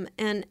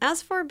 and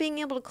as for being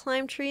able to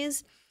climb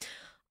trees,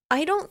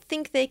 I don't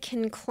think they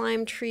can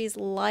climb trees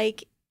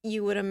like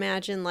you would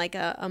imagine like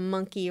a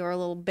monkey or a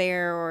little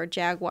bear or a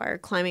jaguar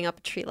climbing up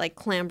a tree, like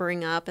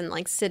clambering up and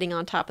like sitting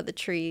on top of the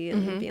tree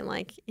and being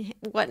like,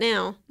 what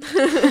now?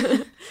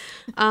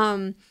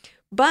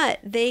 But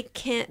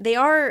they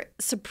are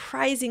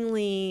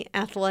surprisingly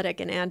athletic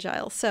and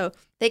agile. So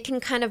they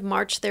can kind of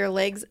march their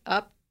legs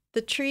up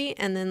the tree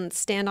and then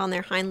stand on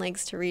their hind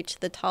legs to reach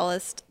the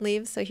tallest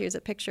leaves. So here's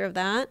a picture of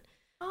that.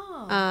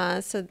 Oh.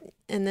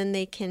 And then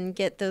they can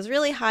get those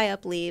really high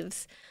up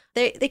leaves.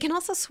 They can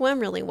also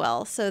swim really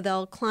well, so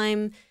they'll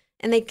climb,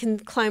 and they can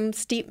climb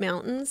steep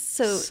mountains.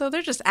 So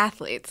they're just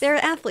athletes. They're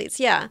athletes,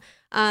 yeah.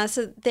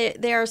 So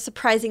they are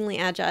surprisingly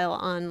agile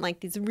on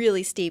like these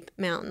really steep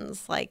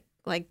mountains, like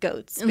like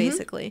goats,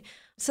 basically.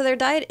 So their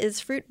diet is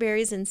fruit,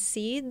 berries, and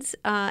seeds,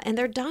 and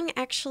their dung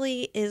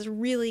actually is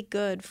really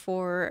good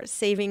for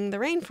saving the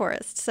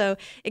rainforest. So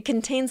it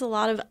contains a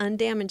lot of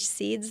undamaged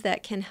seeds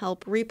that can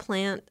help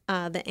replant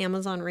the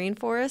Amazon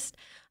rainforest,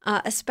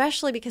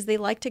 especially because they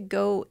like to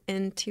go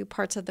into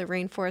parts of the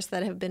rainforest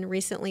that have been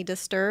recently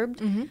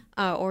disturbed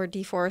or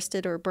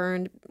deforested or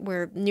burned,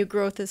 where new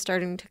growth is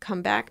starting to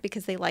come back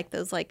because they like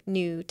those like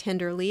new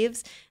tender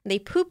leaves. And they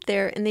poop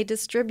there and they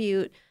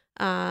distribute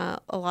a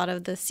lot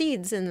of the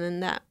seeds, and then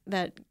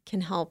that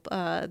can help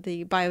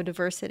the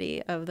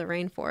biodiversity of the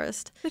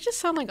rainforest. They just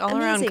sound like all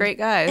around great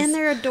guys. And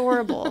they're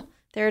adorable.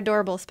 They're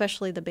adorable,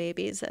 especially the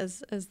babies,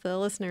 as the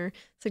listener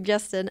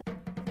suggested.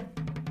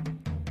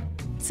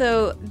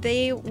 So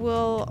they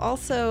will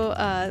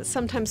also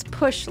sometimes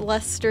push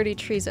less sturdy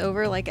trees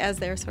over, like as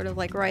they're sort of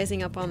like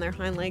rising up on their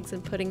hind legs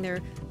and putting their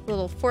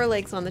little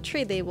forelegs on the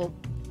tree, they will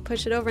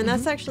push it over. And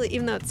that's actually,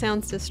 even though it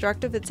sounds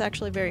destructive, it's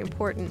actually very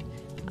important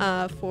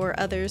for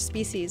other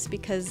species,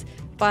 because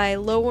by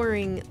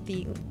lowering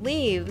the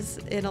leaves,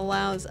 it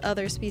allows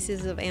other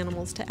species of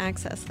animals to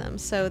access them.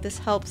 So this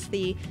helps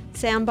the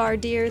sambar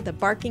deer, the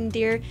barking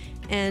deer,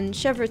 and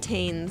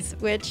chevretains,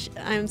 which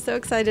I'm so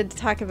excited to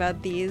talk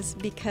about these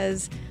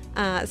because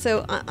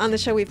so on the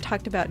show we've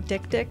talked about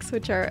dik-diks,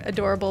 which are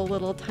adorable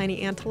little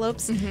tiny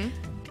antelopes.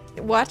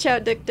 Watch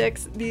out,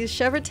 dik-diks. These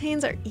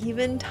chevretains are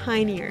even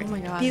tinier. Oh my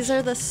gosh. These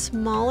are the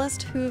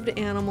smallest hooved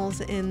animals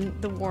in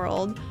the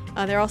world.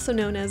 They're also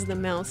known as the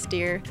mouse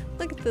deer.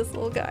 Look at this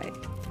little guy.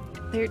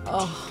 They're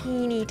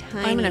teeny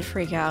tiny. I'm gonna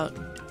freak out.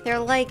 They're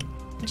like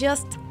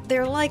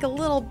a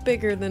little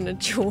bigger than a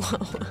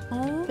chihuahua.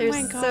 Oh They're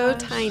my gosh. so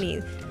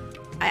tiny.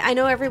 I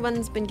know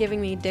everyone's been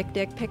giving me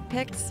dik-dik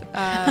pics,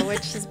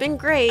 which has been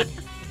great.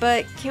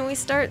 But can we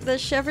start the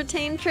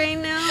chevretain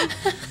train now?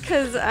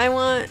 Because I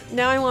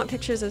want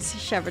pictures of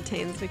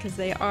chevretains because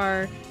they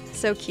are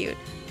so cute.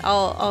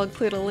 I'll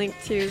include a link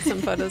to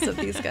some photos of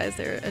these guys.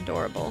 They're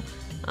adorable.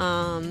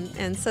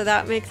 And so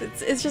that makes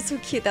it's just so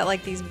cute that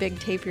like these big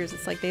tapirs,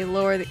 it's like they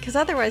lower because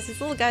otherwise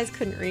these little guys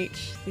couldn't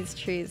reach these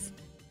trees.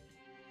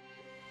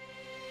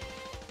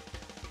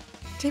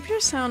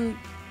 Tapirs sound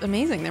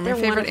amazing. They're my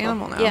favorite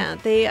animal now. Yeah,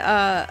 they.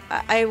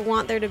 I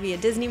want there to be a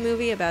Disney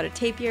movie about a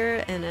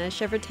tapir and a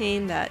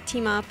chevretain that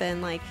team up,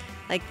 and like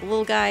the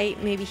little guy,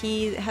 maybe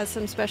he has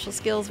some special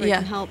skills where he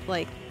can help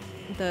like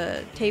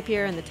the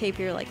tapir, and the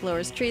tapir like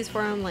lowers trees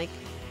for him, like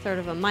sort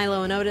of a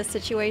Milo and Otis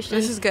situation.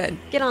 This is good.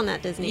 Get on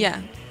that, Disney.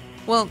 Yeah.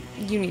 Well,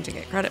 you need to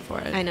get credit for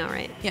it. I know,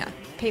 right? Yeah.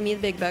 Pay me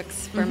the big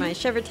bucks for my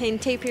chevretain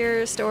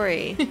tapir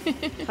story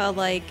called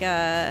like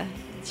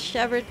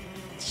chevretain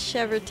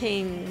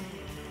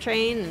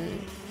train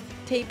and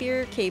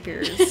tapir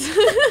capirs.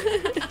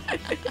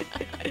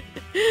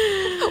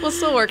 We'll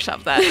still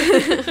workshop that.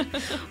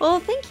 Well,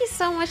 thank you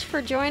so much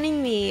for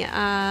joining me,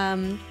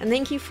 and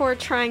thank you for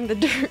trying the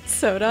dirt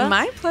soda.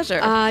 My pleasure.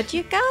 Do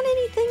you got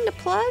anything to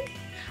plug?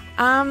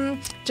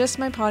 Just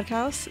my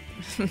podcast.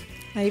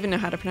 I even know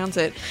how to pronounce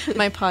it.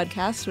 My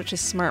podcast, which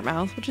is Smart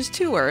Mouth, which is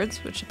 2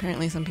 words, which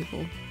apparently some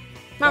people...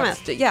 Smart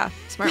Mouth. Yeah,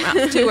 Smart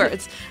Mouth, 2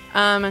 words.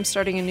 I'm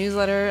starting a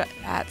newsletter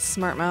at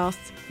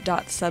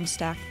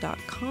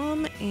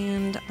smartmouth.substack.com,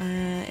 and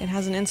it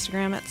has an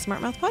Instagram at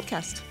Smartmouth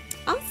Podcast.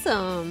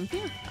 Awesome.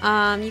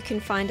 Yeah. You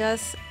can find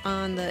us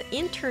on the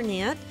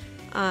internet,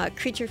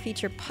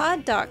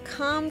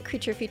 creaturefeaturepod.com,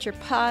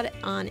 creaturefeaturepod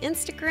on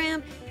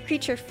Instagram,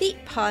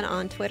 creaturefeetpod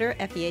on Twitter,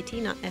 F-E-A-T,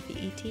 not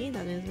F-E-E-T,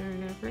 that is very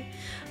different.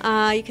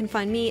 You can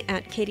find me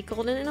at Katie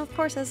Golden, and of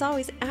course, as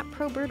always, at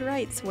Pro Bird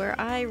Rights, where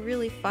I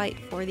really fight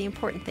for the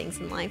important things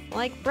in life,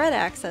 like bread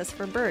access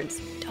for birds.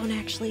 Don't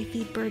actually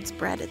feed birds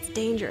bread, it's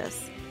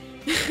dangerous.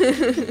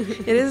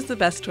 It is the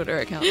best Twitter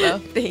account, though.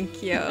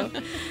 Thank you.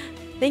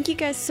 Thank you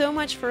guys so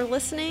much for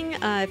listening.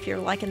 If you're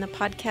liking the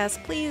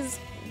podcast, please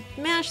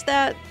mash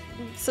that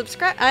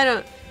subscribe.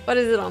 What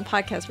is it on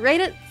podcast?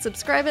 Rate it,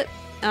 subscribe it,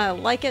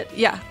 like it.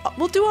 Yeah,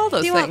 we'll do all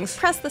those things.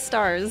 Press the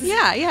stars.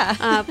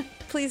 Yeah.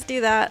 Please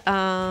do that.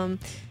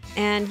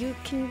 And you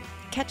can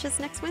catch us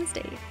next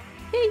Wednesday.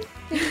 Yay.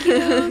 Thank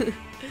you.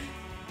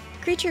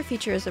 Creature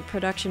Feature is a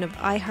production of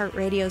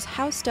iHeartRadio's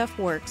How Stuff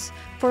Works.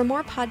 For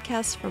more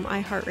podcasts from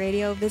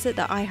iHeartRadio, visit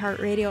the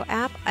iHeartRadio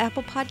app,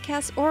 Apple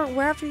Podcasts, or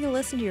wherever you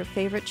listen to your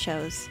favorite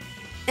shows.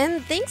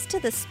 And thanks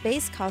to the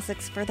Space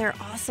Cossacks for their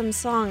awesome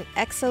song,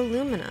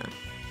 Exolumina.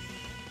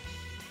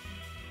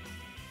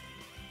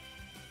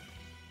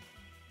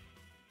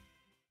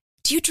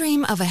 Do you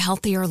dream of a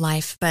healthier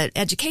life, but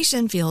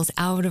education feels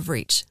out of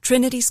reach?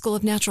 Trinity School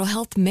of Natural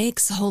Health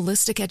makes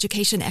holistic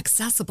education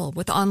accessible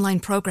with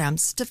online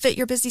programs to fit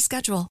your busy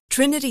schedule.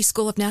 Trinity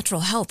School of Natural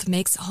Health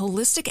makes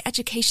holistic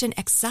education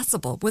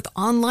accessible with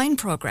online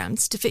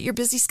programs to fit your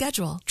busy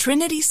schedule.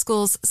 Trinity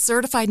School's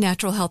Certified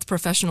Natural Health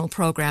Professional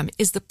Program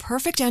is the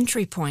perfect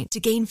entry point to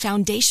gain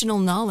foundational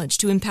knowledge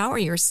to empower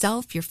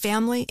yourself, your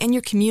family, and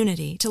your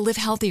community to live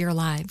healthier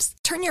lives.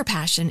 Turn your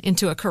passion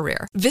into a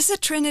career.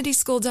 Visit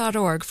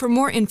trinityschool.org for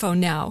more info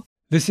now.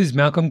 This is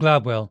Malcolm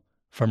Gladwell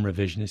from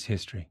Revisionist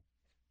History.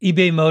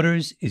 eBay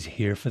Motors is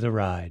here for the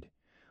ride.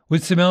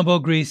 With some elbow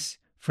grease,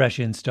 fresh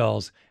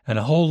installs, and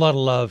a whole lot of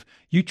love,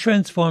 you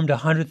transformed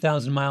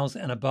 100,000 miles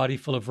and a body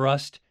full of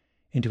rust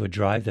into a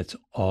drive that's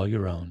all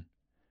your own.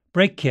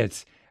 Brake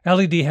kits,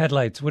 LED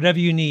headlights, whatever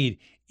you need,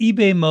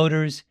 eBay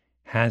Motors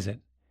has it.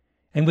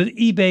 And with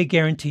eBay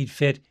Guaranteed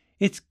Fit,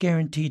 it's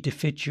guaranteed to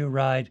fit your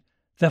ride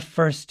the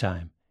first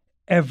time,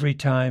 every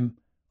time,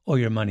 or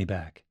your money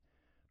back.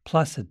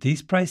 Plus, at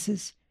these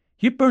prices,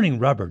 you're burning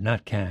rubber,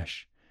 not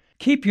cash.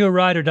 Keep your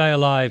ride or die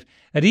alive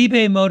at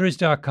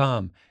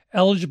ebaymotors.com.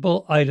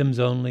 Eligible items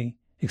only.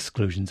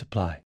 Exclusions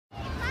apply.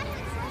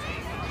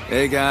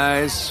 Hey,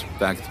 guys.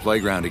 Back at the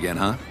playground again,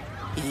 huh?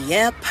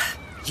 Yep.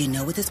 You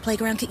know what this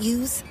playground could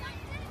use?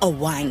 A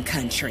wine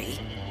country.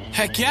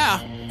 Heck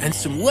yeah. And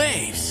some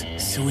waves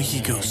so we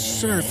could go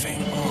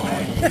surfing.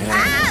 Oh,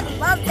 yeah.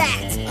 Love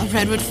that. A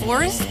redwood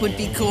forest would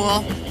be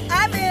cool.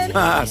 I'm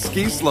in.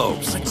 Ski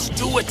slopes. Let's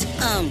do it.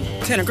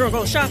 Can a girl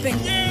go shopping?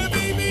 Yeah,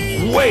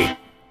 baby. Wait.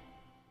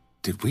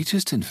 Did we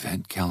just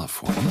invent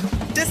California?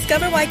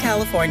 Discover why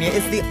California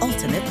is the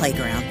ultimate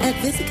playground at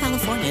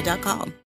visitcalifornia.com.